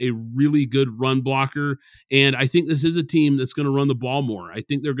is a really good run blocker. And I think this is a team that's going to run the ball more. I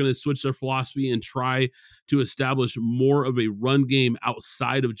think they're going to switch their philosophy and try to establish more of a run game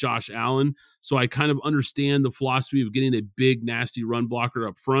outside of Josh Allen. So I kind of understand the philosophy of getting a big, nasty run blocker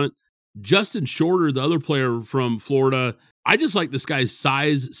up front. Justin Shorter, the other player from Florida, I just like this guy's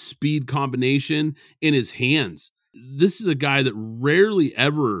size, speed combination in his hands. This is a guy that rarely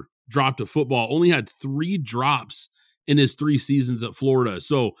ever dropped a football, only had 3 drops in his 3 seasons at Florida.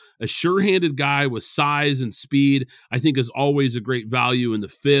 So a sure-handed guy with size and speed, I think, is always a great value in the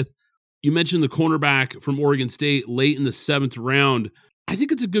 5th. You mentioned the cornerback from Oregon State late in the 7th round. I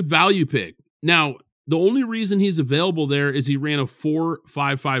think it's a good value pick. Now, the only reason he's available there is he ran a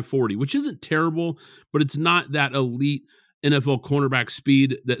 4.55 40, which isn't terrible, but it's not that elite NFL cornerback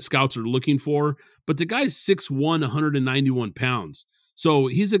speed that scouts are looking for. But the guy's 6'1", 191 pounds. So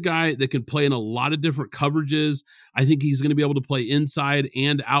he's a guy that can play in a lot of different coverages. I think he's going to be able to play inside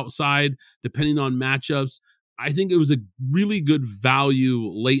and outside, depending on matchups. I think it was a really good value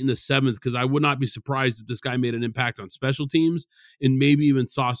late in the 7th, because I would not be surprised if this guy made an impact on special teams and maybe even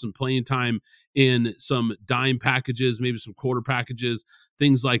saw some playing time in some dime packages, maybe some quarter packages,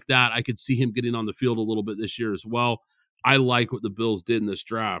 things like that. I could see him getting on the field a little bit this year as well. I like what the Bills did in this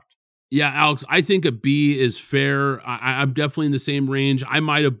draft. Yeah, Alex, I think a B is fair. I'm definitely in the same range. I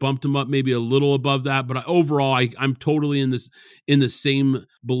might have bumped him up maybe a little above that, but overall, I'm totally in the same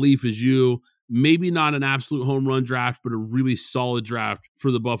belief as you. Maybe not an absolute home run draft, but a really solid draft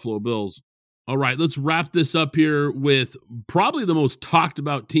for the Buffalo Bills. All right, let's wrap this up here with probably the most talked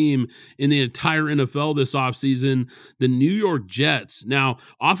about team in the entire NFL this offseason, the New York Jets. Now,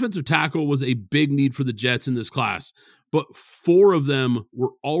 offensive tackle was a big need for the Jets in this class, but 4 of them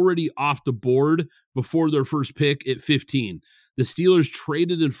were already off the board before their first pick at 15. The Steelers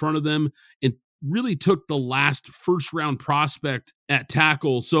traded in front of them and really took the last first-round prospect at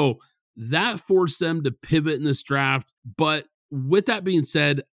tackle. So that forced them to pivot in this draft. But with that being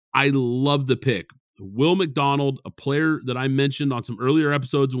said, I love the pick. Will McDonald, a player that I mentioned on some earlier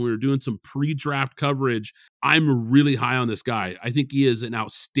episodes when we were doing some pre-draft coverage. I'm really high on this guy. I think he is an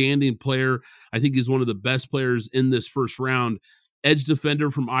outstanding player. I think he's one of the best players in this first round. Edge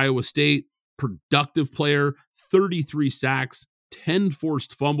defender from Iowa State, productive player, 33 sacks, 10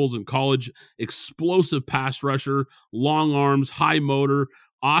 forced fumbles in college, explosive pass rusher, long arms, high motor,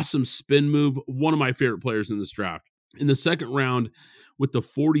 awesome spin move. One of my favorite players in this draft. In the second round, with the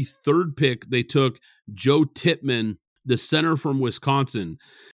 43rd pick, they took Joe Tippmann, the center from Wisconsin.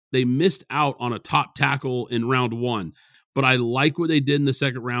 They missed out on a top tackle in round 1, but I like what they did in the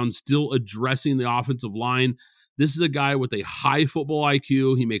second round, still addressing the offensive line. This is a guy with a high football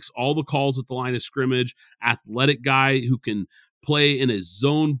IQ. He makes all the calls at the line of scrimmage, athletic guy who can play in a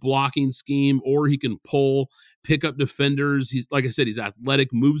zone blocking scheme, or he can pick up defenders. He's, like I said, he's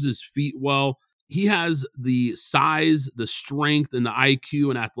athletic, moves his feet well. He has the size, the strength, and the IQ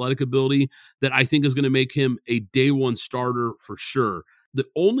and athletic ability that I think is going to make him a day one starter for sure. The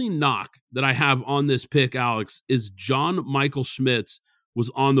only knock that I have on this pick, Alex, is John Michael Schmitz was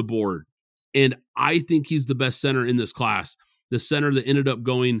on the board. And I think he's the best center in this class. The center that ended up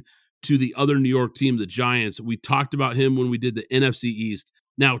going to the other New York team, the Giants. We talked about him when we did the NFC East.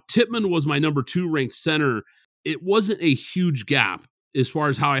 Now, Tippmann was my number 2 ranked center. It wasn't a huge gap as far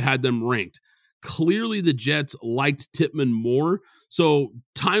as how I had them ranked. Clearly, the Jets liked Tippmann more, so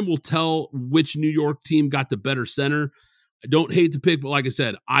time will tell which New York team got the better center. I don't hate the pick, but like I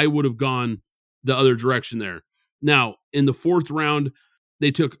said, I would have gone the other direction there. Now, in the 4th round,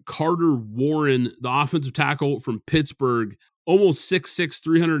 they took Carter Warren, the offensive tackle from Pittsburgh, almost 6'6",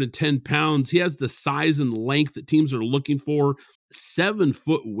 310 pounds. He has the size and length that teams are looking for.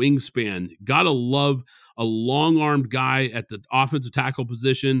 7-foot wingspan. Gotta love a long-armed guy at the offensive tackle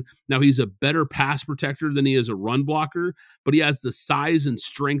position. Now, he's a better pass protector than he is a run blocker, but he has the size and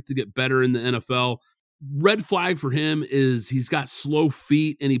strength to get better in the NFL. Red flag for him is he's got slow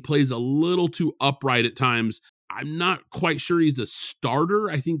feet and he plays a little too upright at times. I'm not quite sure he's a starter.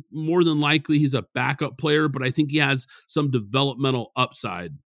 I think more than likely he's a backup player, but I think he has some developmental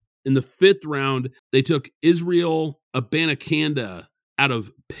upside. In the 5th round, they took Israel Abanikanda out of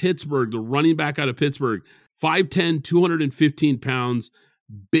Pittsburgh, the running back out of Pittsburgh, 5'10", 215 pounds,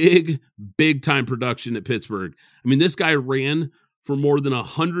 big time production at Pittsburgh. I mean, this guy ran for more than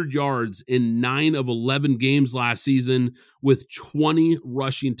 100 yards in 9 of 11 games last season with 20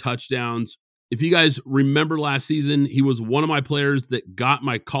 rushing touchdowns. If you guys remember last season, he was one of my players that got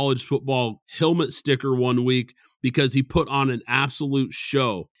my college football helmet sticker one week because he put on an absolute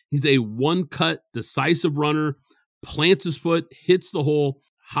show. He's a one-cut, decisive runner, plants his foot, hits the hole,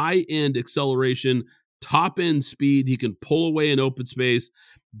 high-end acceleration, top-end speed. He can pull away in open space.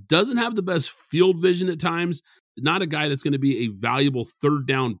 Doesn't have the best field vision at times. Not a guy that's going to be a valuable third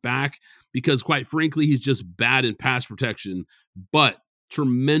down back because, quite frankly, he's just bad in pass protection. But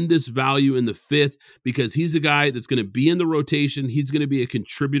tremendous value in the 5th because he's the guy that's going to be in the rotation. He's going to be a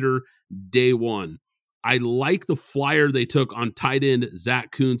contributor day one. I like the flyer they took on tight end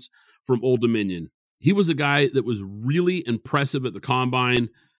Zach Kuntz from Old Dominion. He was a guy that was really impressive at the combine.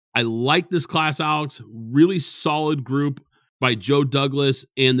 I like this class, Alex. Really solid group by Joe Douglas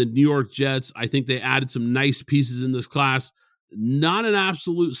and the New York Jets. I think they added some nice pieces in this class. Not an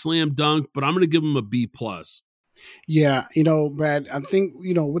absolute slam dunk, but I'm going to give them a B+. Yeah, Brad, I think,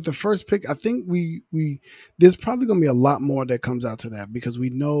 with the first pick, I think we there's probably going to be a lot more that comes out to that because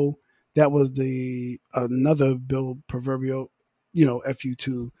we know that was another Bill proverbial, FU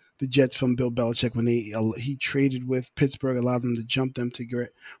to the Jets from Bill Belichick when he traded with Pittsburgh, allowed them to jump them to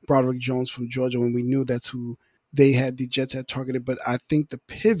get Broderick Jones from Georgia when we knew that's who the Jets had targeted. But I think the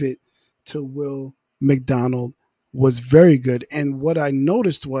pivot to Will McDonald was very good. And what I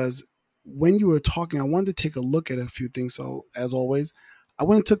noticed was when you were talking, I wanted to take a look at a few things. So as always, I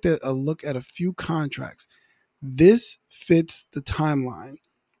went and took a look at a few contracts. This fits the timeline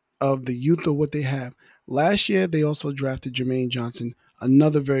of the youth of what they have. Last year, they also drafted Jermaine Johnson,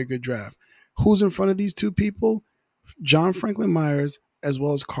 another very good draft. Who's in front of these two people? John Franklin Myers as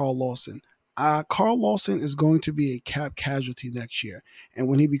well as Carl Lawson. Carl Lawson is going to be a cap casualty next year. And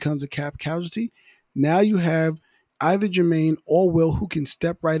when he becomes a cap casualty, now you have either Jermaine or Will who can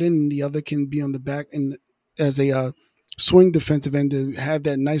step right in and the other can be on the back and as a swing defensive end to have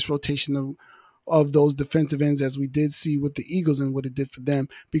that nice rotation of those defensive ends as we did see with the Eagles and what it did for them,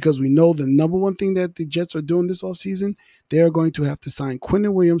 because we know the number one thing that the Jets are doing this offseason, they're going to have to sign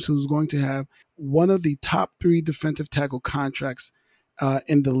Quinnen Williams, who's going to have one of the top 3 defensive tackle contracts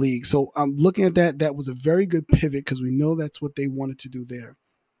in the league. So I'm looking at that. That was a very good pivot because we know that's what they wanted to do there.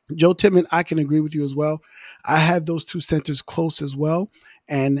 Joe Tippmann, I can agree with you as well. I had those two centers close as well.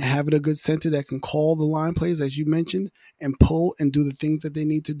 and having a good center that can call the line plays, as you mentioned, and pull and do the things that they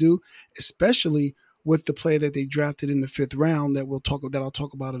need to do, especially with the player that they drafted in the 5th round that I'll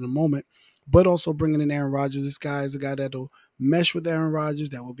talk about in a moment, but also bringing in Aaron Rodgers. This guy is a guy that'll mesh with Aaron Rodgers,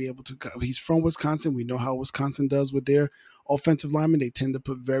 that will be able to, he's from Wisconsin. We know how Wisconsin does with their offensive linemen. They tend to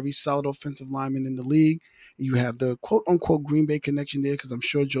put very solid offensive linemen in the league. You have the quote-unquote Green Bay connection there, because I'm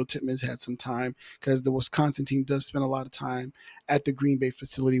sure Joe Tippmann's had some time, because the Wisconsin team does spend a lot of time at the Green Bay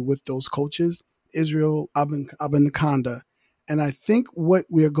facility with those coaches, Israel Abanikanda. And I think what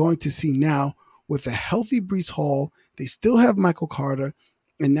we are going to see now with a healthy Breece Hall, they still have Michael Carter,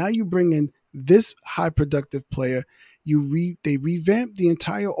 and now you bring in this high-productive player. They revamped the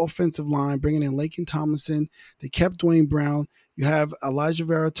entire offensive line, bringing in Laken Tomlinson. They kept Dwayne Brown. You have Elijah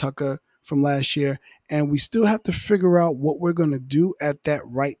Vera-Tucker from last year, and we still have to figure out what we're going to do at that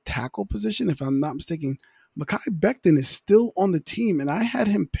right tackle position. If I'm not mistaken, Mekhi Becton is still on the team, and I had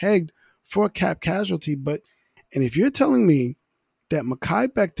him pegged for a cap casualty. And if you're telling me that Mekhi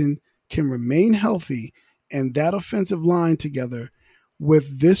Becton can remain healthy and that offensive line together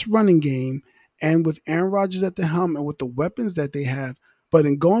with this running game and with Aaron Rodgers at the helm and with the weapons that they have, but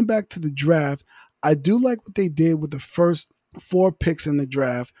in going back to the draft, I do like what they did with the first 4 picks in the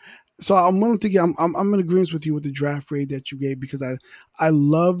draft. So I'm willing to get, I'm in agreement with you with the draft grade that you gave, because I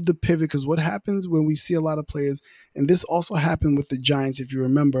love the pivot, because what happens when we see a lot of players, and this also happened with the Giants, if you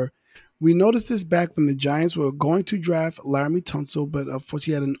remember, we noticed this back when the Giants were going to draft Laramie Tunsil, but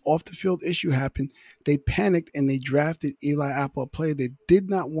unfortunately had an off-the-field issue happen. They panicked and they drafted Eli Apple, a player they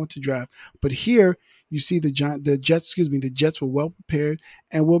did not want to draft. But here you see the Jets were well prepared,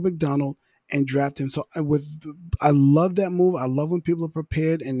 and Will McDonald, and draft him. So I love that move. I love when people are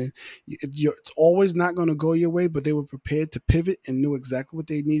prepared, and it's always not going to go your way, but they were prepared to pivot and knew exactly what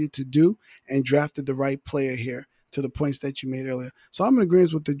they needed to do and drafted the right player here, to the points that you made earlier. So I'm in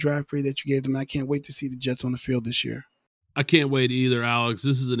agreement with the draft grade that you gave them. I can't wait to see the Jets on the field this year. I can't wait either, Alex.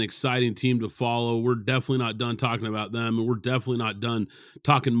 This is an exciting team to follow. We're definitely not done talking about them, and we're definitely not done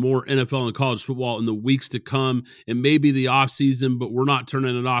talking more NFL and college football in the weeks to come. It may be the offseason, but we're not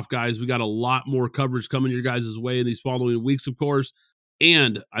turning it off, guys. We got a lot more coverage coming your guys' way in these following weeks, of course.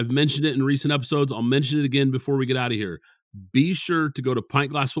 And I've mentioned it in recent episodes. I'll mention it again before we get out of here. Be sure to go to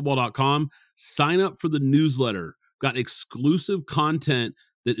pintglassfootball.com, sign up for the newsletter. Got exclusive content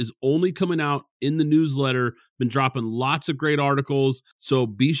that is only coming out in the newsletter. Been dropping lots of great articles, so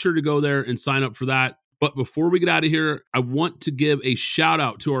be sure to go there and sign up for that. But before we get out of here, I want to give a shout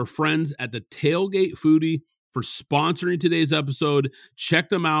out to our friends at the Tailgate Foodie for sponsoring today's episode. Check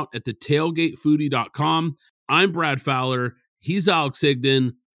them out at thetailgatefoodie.com. I'm Brad Fowler. He's Alex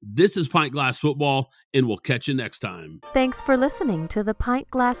Higdon. This is Pint Glass Football, and we'll catch you next time. Thanks for listening to the Pint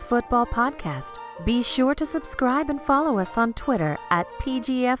Glass Football Podcast. Be sure to subscribe and follow us on Twitter at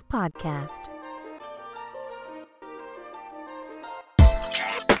PGF Podcast.